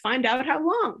 let's find out how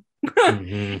long.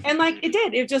 And like it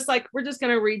did. It was just like, we're just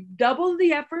going to redouble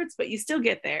the efforts, but you still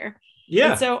get there.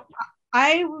 Yeah. And so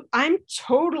I'm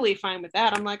totally fine with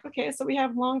that. I'm like, okay, so we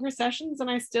have longer sessions and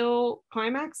I still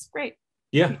climax. Great.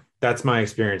 Yeah, that's my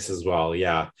experience as well.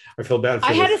 Yeah. I feel bad for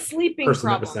I had a sleeping person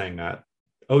problem. That was saying that.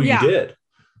 Oh, you did?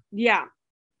 Yeah.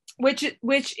 Which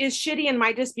is shitty and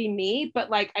might just be me, but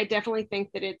like I definitely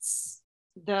think that it's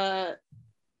the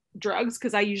drugs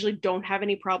because I usually don't have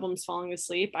any problems falling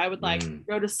asleep. I would like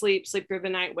go to sleep through the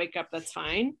night, wake up, that's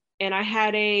fine. And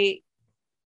I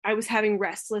was having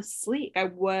restless sleep.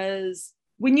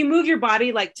 When you move your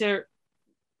body, like to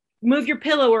move your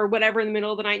pillow or whatever in the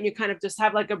middle of the night, and you kind of just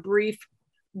have like a brief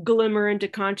glimmer into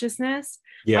consciousness.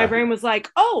 My brain was like,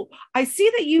 oh, I see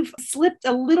that you've slipped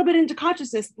a little bit into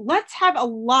consciousness. Let's have a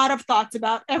lot of thoughts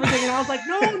about everything. And I was like,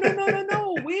 no.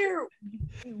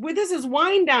 This is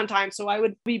wind down time. So I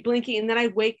would be blinking and then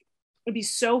it'd be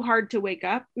so hard to wake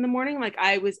up in the morning. Like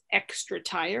I was extra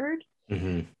tired.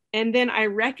 And then I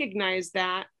recognized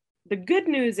that the good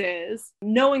news is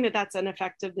knowing that that's an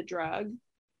effect of the drug.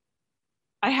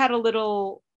 I had a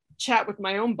little chat with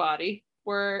my own body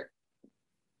where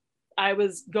I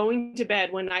was going to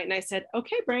bed one night and I said,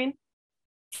 okay, brain,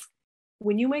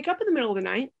 when you wake up in the middle of the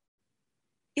night,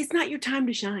 it's not your time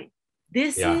to shine.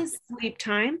 This is sleep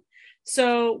time.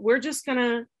 So we're just going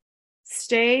to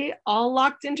stay all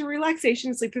locked into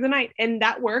relaxation, sleep through the night. And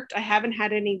that worked. I haven't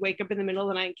had any wake up in the middle of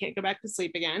the night and can't go back to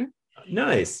sleep again.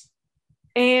 Nice.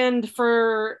 And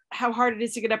for how hard it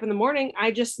is to get up in the morning,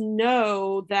 I just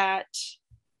know that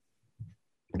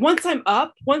once I'm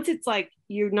up, once it's like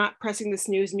you're not pressing the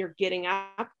snooze and you're getting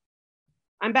up,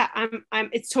 I'm back.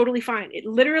 It's totally fine. It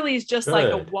literally is just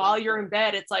like while you're in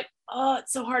bed, it's like, oh,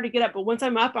 it's so hard to get up. But once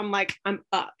I'm up, I'm like, I'm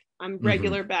up. I'm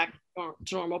regular back to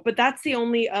normal. But that's the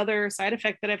only other side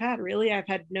effect that I've had. Really, I've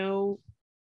had no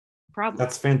problem.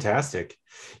 That's fantastic.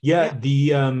 Yeah.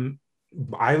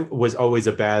 I was always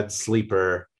a bad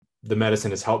sleeper. The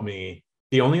medicine has helped me.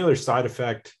 The only other side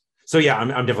effect. So yeah, I'm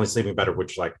definitely sleeping better,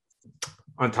 which like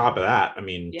on top of that, I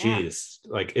mean, geez,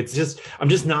 like it's just, I'm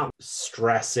just not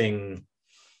stressing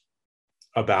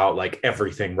about like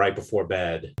everything right before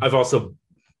bed. I've also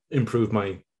improved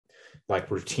my like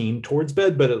routine towards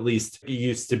bed, but at least it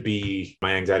used to be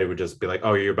my anxiety would just be like,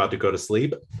 oh, you're about to go to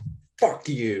sleep. Fuck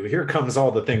you. Here comes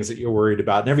all the things that you're worried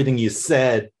about and everything you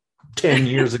said 10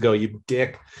 years ago, you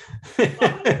dick.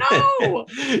 Oh,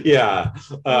 no. Yeah.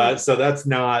 So that's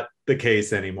not the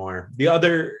case anymore. The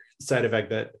other side effect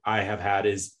that I have had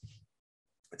is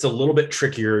it's a little bit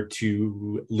trickier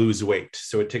to lose weight.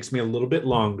 So it takes me a little bit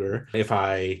longer if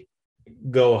I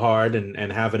go hard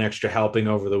and have an extra helping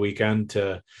over the weekend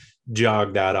to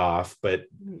jog that off. But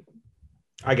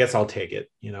I guess I'll take it.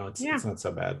 It's not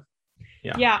so bad.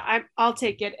 I'll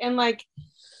take it. And like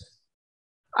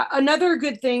another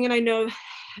good thing, and I know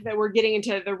that we're getting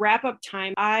into the wrap up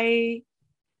time, I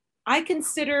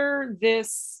consider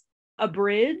this a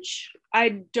bridge.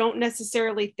 I don't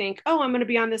necessarily think, oh, I'm going to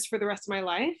be on this for the rest of my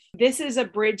life. This is a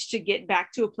bridge to get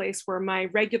back to a place where my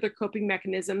regular coping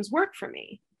mechanisms work for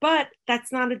me. But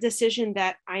that's not a decision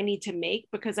that I need to make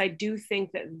because I do think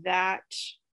that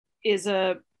is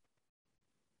a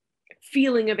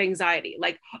feeling of anxiety.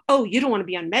 Like, oh, you don't want to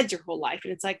be on meds your whole life.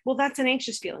 And it's like, well, that's an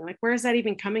anxious feeling. Like, where is that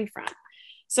even coming from?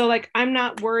 So like, I'm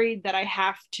not worried that I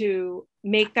have to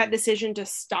make that decision to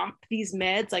stop these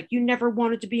meds. Like, you never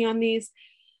wanted to be on these,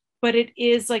 but it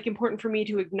is like important for me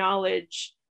to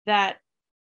acknowledge that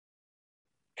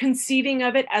conceiving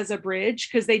of it as a bridge,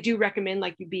 because they do recommend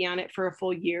like you be on it for a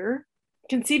full year,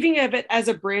 conceiving of it as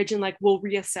a bridge and like, we'll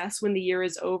reassess when the year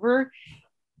is over,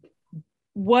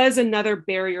 was another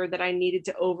barrier that I needed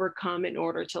to overcome in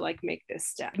order to like make this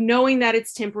step. Knowing that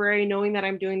it's temporary, knowing that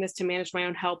I'm doing this to manage my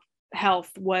own health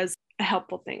was a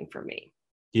helpful thing for me.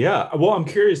 Yeah. Well, I'm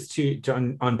curious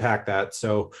to unpack that.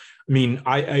 So, I mean,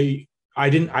 I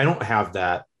don't have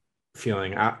that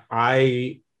feeling.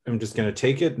 I am just going to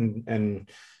take it and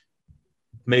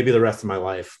maybe the rest of my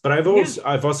life. But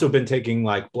I've also been taking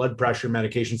like blood pressure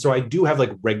medication. So I do have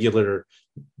like regular,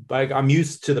 like I'm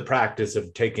used to the practice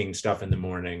of taking stuff in the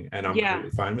morning, and I'm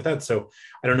completely fine with that. So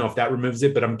I don't know if that removes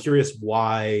it, but I'm curious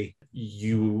why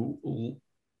you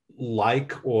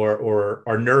like or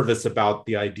are nervous about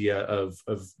the idea of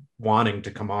wanting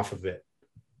to come off of it.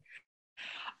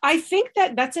 I think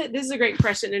that's it. This is a great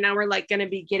question. And now we're like going to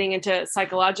be getting into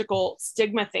psychological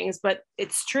stigma things, but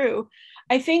it's true.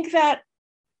 I think that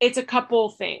it's a couple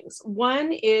things.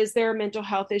 One is there are mental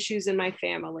health issues in my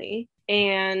family.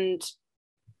 And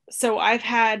so I've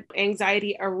had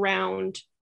anxiety around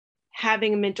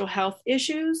having mental health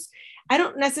issues. I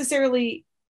don't necessarily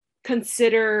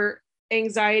consider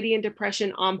anxiety and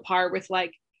depression on par with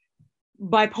like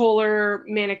bipolar,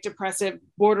 manic depressive,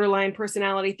 borderline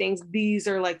personality things. These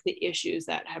are like the issues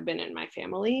that have been in my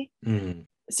family.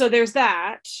 So there's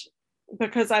that,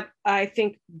 because I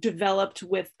think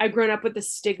I've grown up with the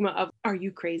stigma of, are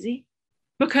you crazy?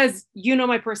 Because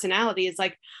my personality is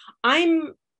like,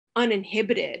 I'm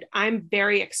uninhibited. I'm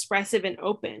very expressive and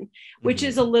open, which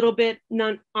is a little bit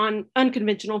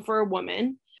unconventional for a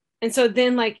woman. And so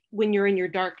then like when you're in your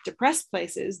dark, depressed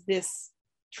places, this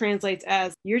translates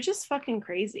as, you're just fucking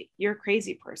crazy. You're a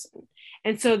crazy person.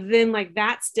 And so then like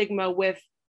that stigma with,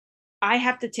 I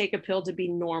have to take a pill to be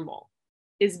normal,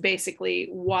 is basically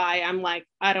why I'm like,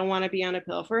 I don't want to be on a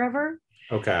pill forever.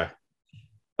 Okay.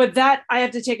 But that I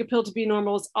have to take a pill to be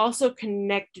normal is also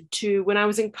connected to when I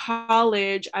was in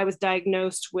college, I was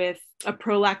diagnosed with a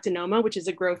prolactinoma, which is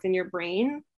a growth in your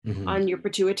brain on your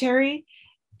pituitary.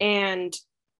 And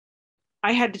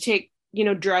I had to take,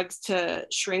 drugs to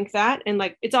shrink that. And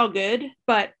like, it's all good,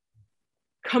 but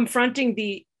confronting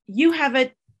you have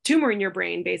a tumor in your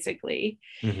brain basically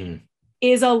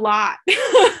is a lot.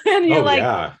 And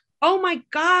you're oh my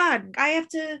God, I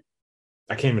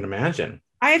can't even imagine.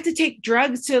 I have to take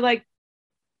drugs to like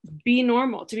be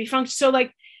normal, to be functional. So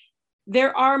like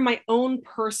there are my own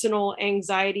personal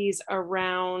anxieties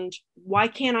around why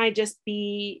can't I just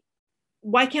wake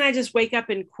up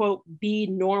and quote, be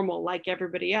normal like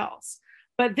everybody else?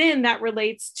 But then that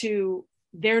relates to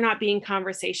there not being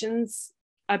conversations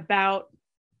about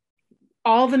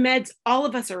all the meds all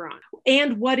of us are on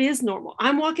and what is normal.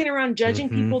 I'm walking around judging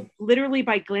people literally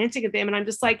by glancing at them. And I'm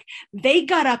just like, they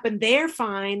got up and they're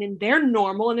fine and they're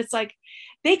normal. And it's like,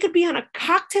 they could be on a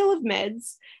cocktail of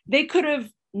meds. They could have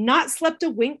not slept a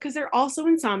wink because they're also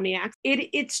insomniacs.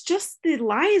 It's just the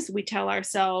lies we tell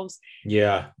ourselves.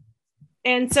 Yeah.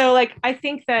 And so like, I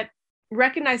think that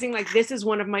recognizing like this is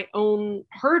one of my own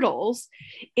hurdles,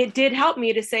 it did help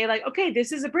me to say like, okay,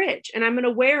 this is a bridge and I'm going to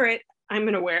wear it. I'm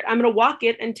going to walk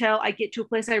it until I get to a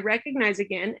place I recognize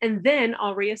again, and then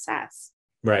I'll reassess.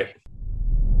 Right.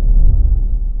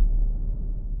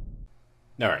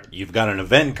 All right. You've got an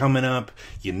event coming up.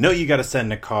 You got to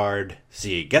send a card. So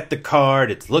you get the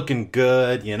card. It's looking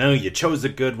good. You chose a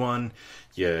good one.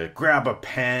 You grab a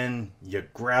pen. You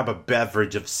grab a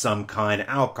beverage of some kind,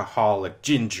 alcoholic,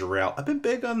 ginger ale. I've been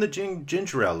big on the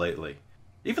ginger ale lately.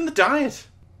 Even the diet.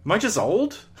 Am I just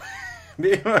old?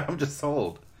 I'm just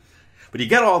old. But you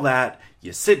get all that,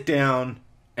 you sit down,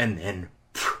 and then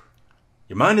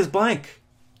your mind is blank.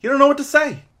 You don't know what to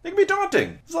say. It can be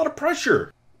daunting. There's a lot of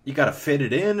pressure. You gotta fit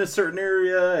it in a certain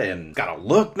area, and gotta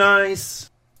look nice.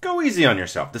 Go easy on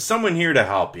yourself. There's someone here to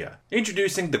help you.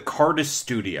 Introducing the Cardist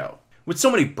Studio. With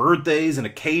so many birthdays and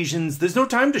occasions, there's no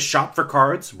time to shop for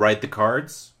cards, write the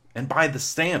cards, and buy the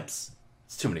stamps.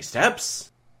 It's too many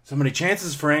steps. So many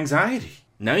chances for anxiety.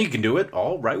 Now you can do it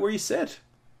all right where you sit.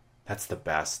 That's the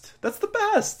best. That's the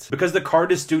best. Because the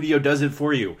Cardist Studio does it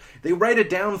for you. They write it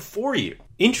down for you.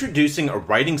 Introducing a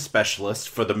writing specialist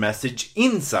for the message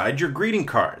inside your greeting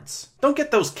cards. Don't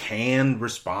get those canned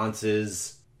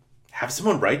responses. Have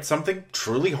someone write something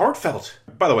truly heartfelt.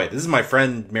 By the way, this is my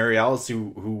friend Mary Alice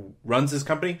who runs this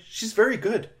company. She's very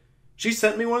good. She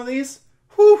sent me one of these.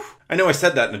 Whew. I know I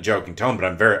said that in a joking tone,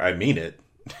 but I mean it.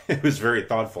 It was very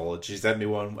thoughtful. She sent me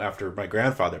one after my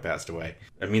grandfather passed away.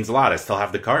 It means a lot. I still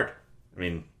have the card. I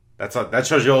mean, that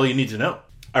shows you all you need to know.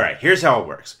 All right, here's how it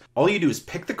works. All you do is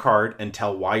pick the card and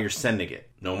tell why you're sending it.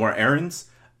 No more errands.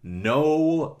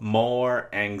 No more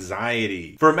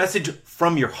anxiety. For a message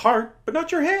from your heart, but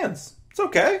not your hands. It's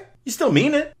okay. You still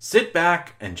mean it. Sit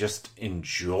back and just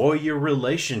enjoy your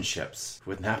relationships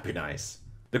with Nappy Nice.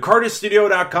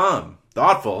 TheCardistStudio.com.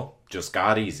 Thoughtful, just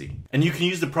got easy. And you can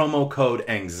use the promo code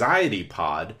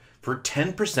AnxietyPod for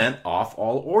 10% off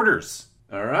all orders.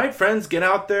 All right, friends, get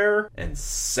out there and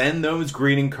send those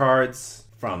greeting cards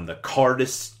from the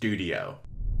Cardist Studio.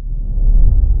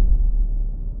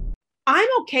 I'm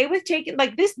okay with taking,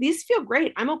 like, these feel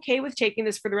great. I'm okay with taking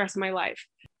this for the rest of my life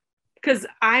because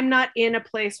I'm not in a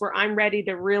place where I'm ready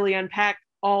to really unpack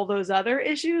all those other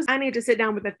issues. I need to sit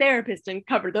down with a therapist and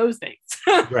cover those things.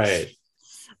 Right.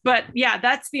 But yeah,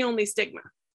 that's the only stigma.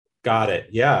 Got it.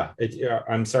 Yeah.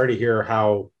 I'm sorry to hear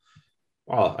how,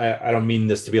 well, I don't mean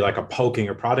this to be like a poking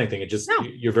or prodding thing. It just, no.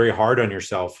 You're very hard on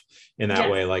yourself in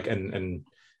that way. Like, and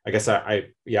I guess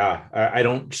I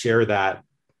don't share that.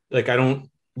 Like, I don't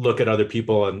look at other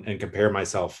people and compare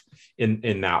myself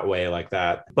in that way like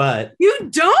that. But you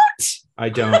don't? I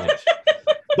don't.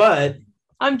 But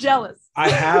I'm jealous. I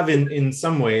have in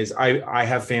some ways, I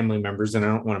have family members, and I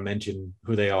don't want to mention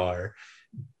who they are,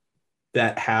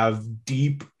 that have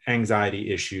deep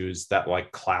anxiety issues that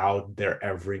like cloud their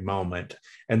every moment.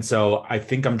 And so I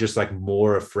think I'm just like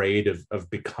more afraid of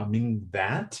becoming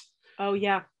that. Oh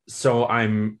yeah. So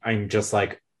I'm just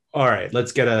like, all right,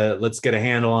 let's get a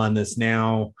handle on this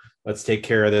now. Let's take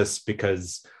care of this,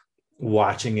 because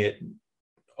watching it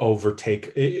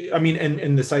overtake, I mean,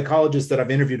 and the psychologists that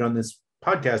I've interviewed on this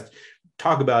podcast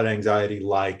talk about anxiety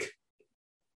like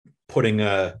putting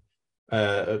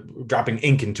dropping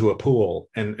ink into a pool,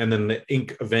 and then the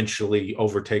ink eventually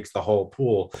overtakes the whole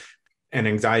pool. And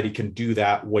anxiety can do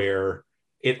that where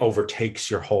it overtakes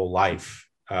your whole life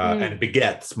and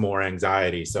begets more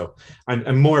anxiety. So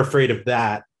I'm more afraid of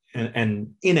that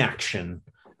and inaction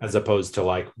as opposed to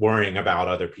like worrying about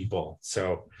other people.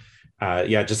 So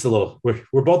just a little,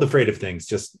 we're both afraid of things,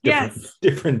 just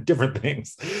different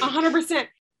things. 100%.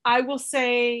 I will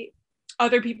say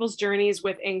other people's journeys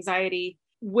with anxiety.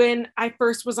 When I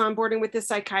first was onboarding with this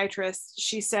psychiatrist,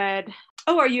 she said,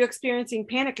 "Oh, are you experiencing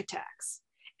panic attacks?"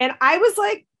 And I was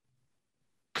like,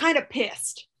 kind of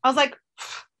pissed. I was like,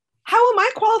 how am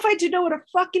I qualified to know what a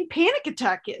fucking panic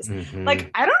attack is? Mm-hmm.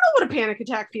 Like, I don't know what a panic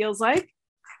attack feels like.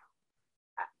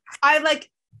 I like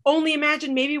only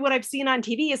imagine maybe what I've seen on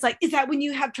TV is like, is that when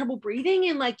you have trouble breathing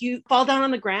and like you fall down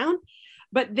on the ground?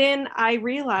 But then I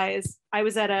realized I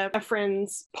was at a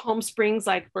friend's Palm Springs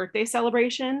like birthday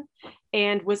celebration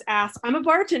and was asked, I'm a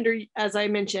bartender, as I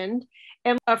mentioned,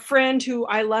 and a friend who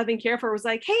I love and care for was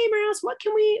like, hey, Maris,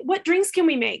 what drinks can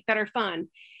we make that are fun?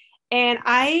 And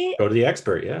I go to the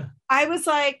expert. Yeah. I was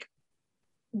like,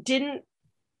 basically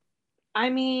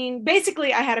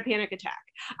I had a panic attack.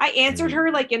 I answered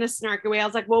her like in a snarky way. I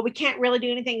was like, well, we can't really do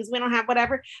anything because we don't have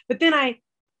whatever. But then I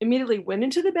immediately went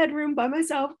into the bedroom by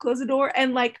myself, closed the door,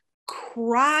 and like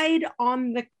cried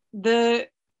on the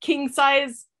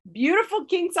beautiful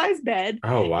king size bed in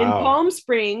Palm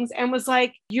Springs, and was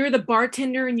like, you're the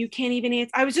bartender and you can't even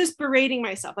answer. I was just berating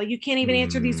myself. Like, you can't even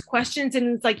answer these questions.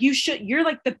 And it's like, you're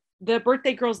like the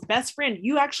birthday girl's best friend.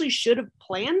 You actually should have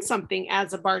planned something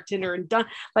as a bartender and done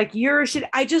like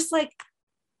I just like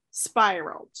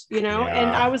spiraled, and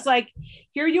I was like,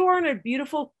 here you are in a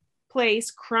beautiful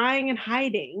place crying and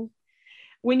hiding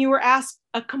when you were asked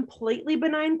a completely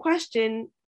benign question.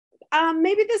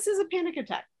 Maybe this is a panic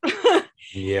attack.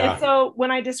 And so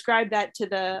when I described that to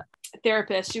the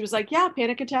therapist, she was like, yeah,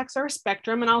 panic attacks are a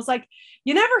spectrum. And I was like,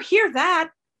 you never hear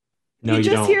that. No, you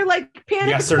just don't. hear like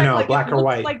panic yes attack, or no, like black or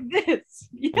white, like this.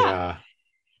 Yeah.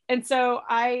 And so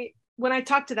when I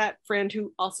talked to that friend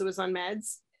who also was on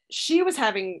meds, she was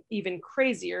having even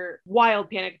crazier, wild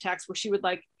panic attacks where she would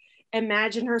like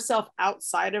imagine herself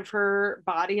outside of her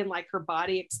body and like her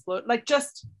body explode, like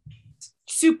just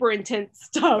super intense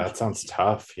stuff. That sounds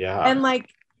tough. Yeah. And like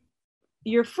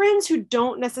your friends who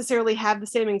don't necessarily have the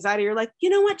same anxiety are like, you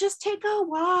know what, just take a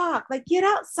walk, like get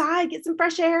outside, get some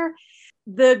fresh air.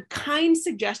 The kind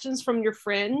suggestions from your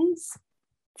friends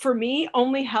for me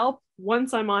only help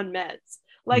once I'm on meds.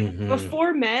 Like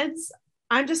before meds,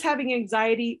 I'm just having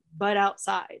anxiety, but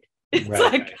outside. It's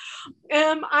like,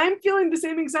 I'm feeling the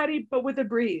same anxiety, but with a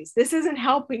breeze. This isn't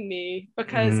helping me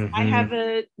because I have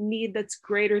a need that's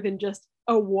greater than just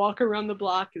a walk around the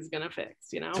block is going to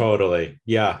fix, Totally.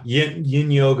 Yeah.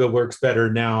 Yin yoga works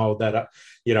better now that,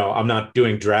 I'm not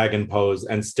doing dragon pose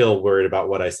and still worried about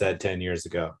what I said 10 years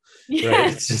ago. Yes.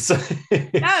 Right. It's just,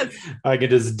 Yes. I can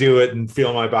just do it and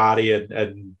feel my body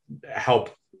and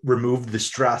help remove the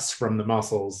stress from the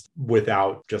muscles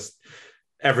without just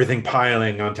everything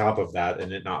piling on top of that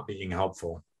and it not being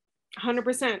helpful.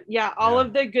 100%. Yeah. All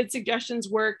of the good suggestions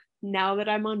work now that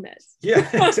I'm on meds. Yeah,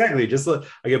 exactly. Just I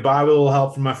get by with a little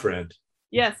help from my friend.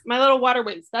 Yes, my little water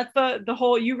wings. That's the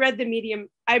whole. You read the Medium.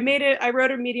 I wrote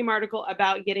a Medium article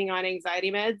about getting on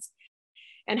anxiety meds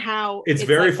and how it's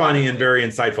very funny and very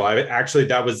insightful.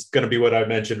 That was going to be what I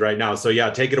mentioned right now. So yeah,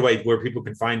 take it away where people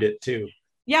can find it too.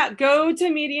 Yeah, go to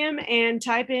Medium and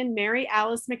type in Mary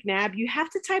Alice McNabb. You have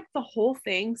to type the whole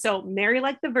thing. So Mary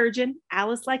like the Virgin,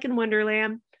 Alice like in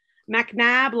Wonderland,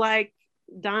 McNabb like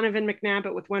Donovan McNabb,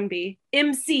 but with one B.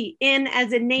 MC, N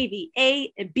as in Navy,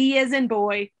 A, B as in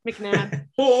boy, McNabb.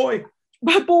 Boy.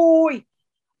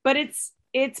 But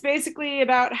it's basically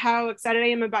about how excited I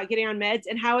am about getting on meds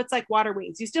and how it's like water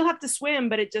wings. You still have to swim,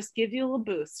 but it just gives you a little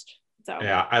boost. So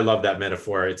yeah, I love that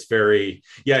metaphor. It's very,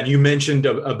 and you mentioned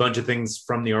a bunch of things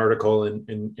from the article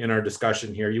in our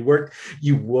discussion here. You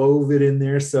wove it in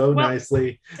there so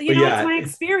nicely. It's my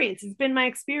experience. It's been my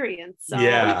experience. So.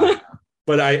 Yeah.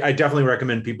 But I definitely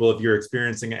recommend people, if you're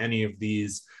experiencing any of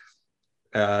these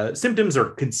symptoms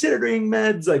or considering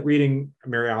meds, like reading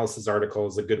Mary Alice's article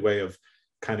is a good way of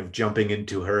kind of jumping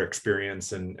into her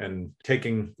experience and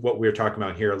taking what we're talking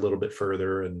about here a little bit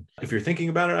further. And if you're thinking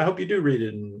about it, I hope you do read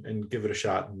it and give it a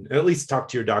shot and at least talk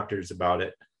to your doctors about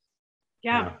it.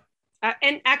 Yeah.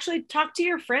 And actually talk to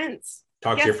your friends.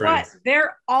 Talk to your friends. What?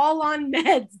 They're all on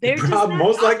meds. They're just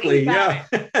most likely. Yeah.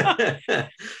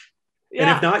 Yeah.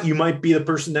 And if not, you might be the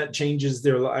person that changes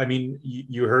their life. I mean,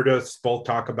 you heard us both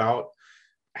talk about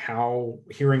how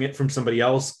hearing it from somebody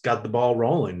else got the ball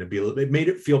rolling. It made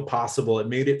it feel possible. It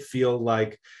made it feel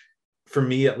like, for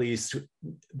me at least,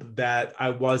 that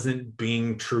I wasn't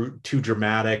being too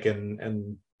dramatic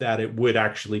and that it would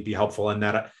actually be helpful and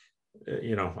that,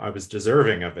 I was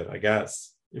deserving of it, I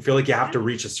guess. You feel like you have to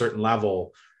reach a certain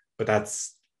level, but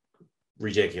that's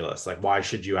ridiculous. Like, why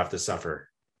should you have to suffer?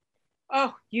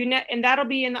 Oh, and that'll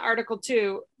be in the article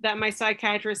too, that my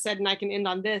psychiatrist said, and I can end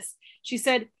on this. She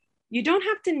said, you don't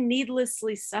have to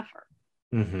needlessly suffer.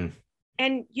 Mm-hmm.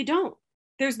 And you don't.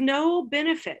 There's no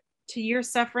benefit to your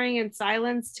suffering in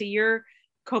silence, to your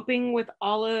coping with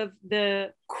all of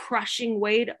the crushing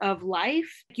weight of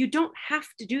life. You don't have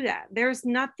to do that. There's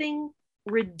nothing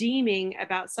redeeming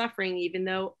about suffering, even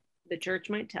though the church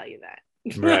might tell you that.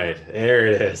 Right. There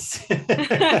it is.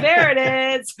 There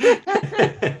it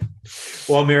is.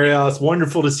 Well, Mary Alice,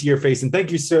 wonderful to see your face. And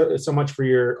thank you so much for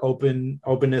your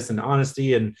openness and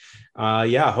honesty. And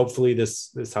hopefully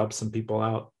this helps some people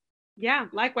out. Yeah,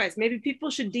 likewise. Maybe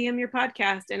people should DM your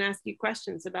podcast and ask you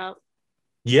questions about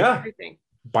everything.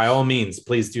 By all means,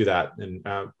 please do that. And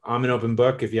I'm an open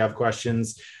book. If you have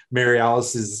questions, Mary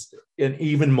Alice is an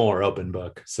even more open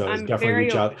book. So definitely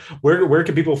reach out. Where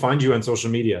can people find you on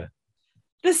social media?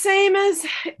 The same as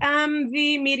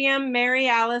the Medium, Mary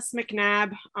Alice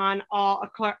McNabb, on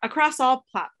across all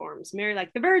platforms. Mary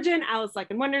like the Virgin, Alice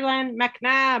like in Wonderland,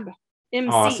 McNabb,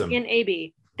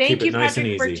 McNabb. Thank you, nice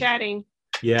Patrick, for chatting.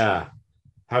 Yeah.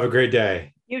 Have a great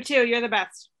day. You too. You're the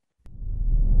best.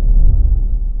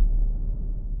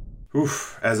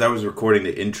 Oof. As I was recording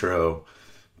the intro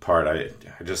part, I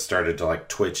just started to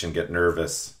twitch and get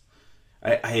nervous.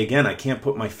 I can't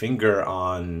put my finger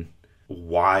on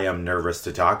why I'm nervous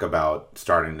to talk about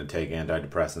starting to take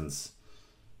antidepressants.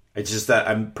 It's just that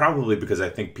I'm probably because I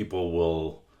think people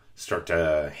will start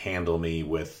to handle me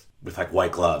with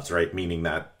white gloves, right? Meaning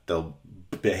that they'll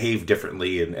behave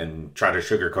differently and try to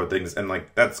sugarcoat things. And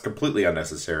that's completely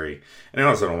unnecessary. And I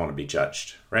also don't want to be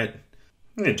judged, right?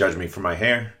 You're going to judge me for my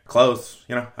hair, clothes,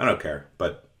 I don't care.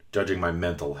 But judging my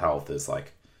mental health is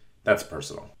that's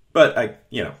personal. But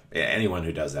anyone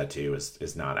who does that to you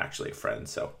is not actually a friend.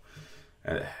 So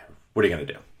what are you going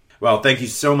to do? Well, thank you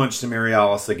so much to Mary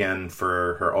Alice again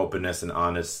for her openness and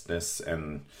honestness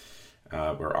and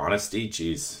or honesty.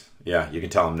 Jeez. Yeah, you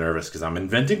can tell I'm nervous because I'm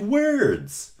inventing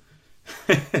words.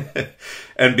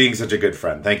 And being such a good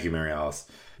friend. Thank you, Mary Alice.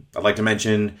 I'd like to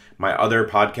mention my other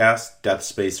podcast, Death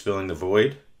Space Filling the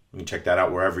Void. You can check that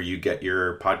out wherever you get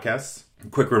your podcasts. A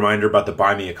quick reminder about the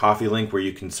Buy Me a Coffee link where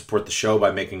you can support the show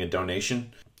by making a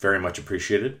donation. Very much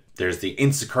appreciated. There's the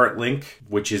Instacart link,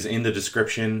 which is in the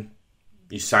description.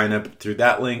 You sign up through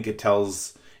that link. It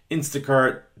tells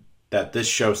Instacart that this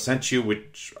show sent you,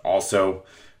 which also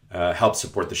helps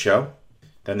support the show.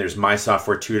 Then there's My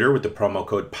Software Tutor with the promo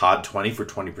code POD20 for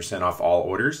 20% off all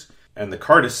orders. And the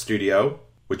Cardis Studio,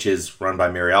 which is run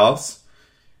by Mary Alice,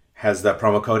 has the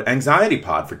promo code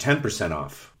AnxietyPod for 10%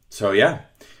 off. So yeah,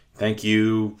 thank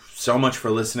you so much for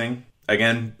listening.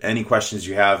 Again, any questions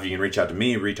you have, you can reach out to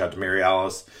me, reach out to Mary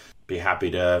Alice. Be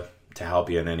happy to help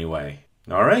you in any way.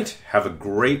 All right, have a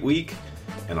great week,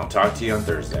 and I'll talk to you on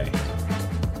Thursday.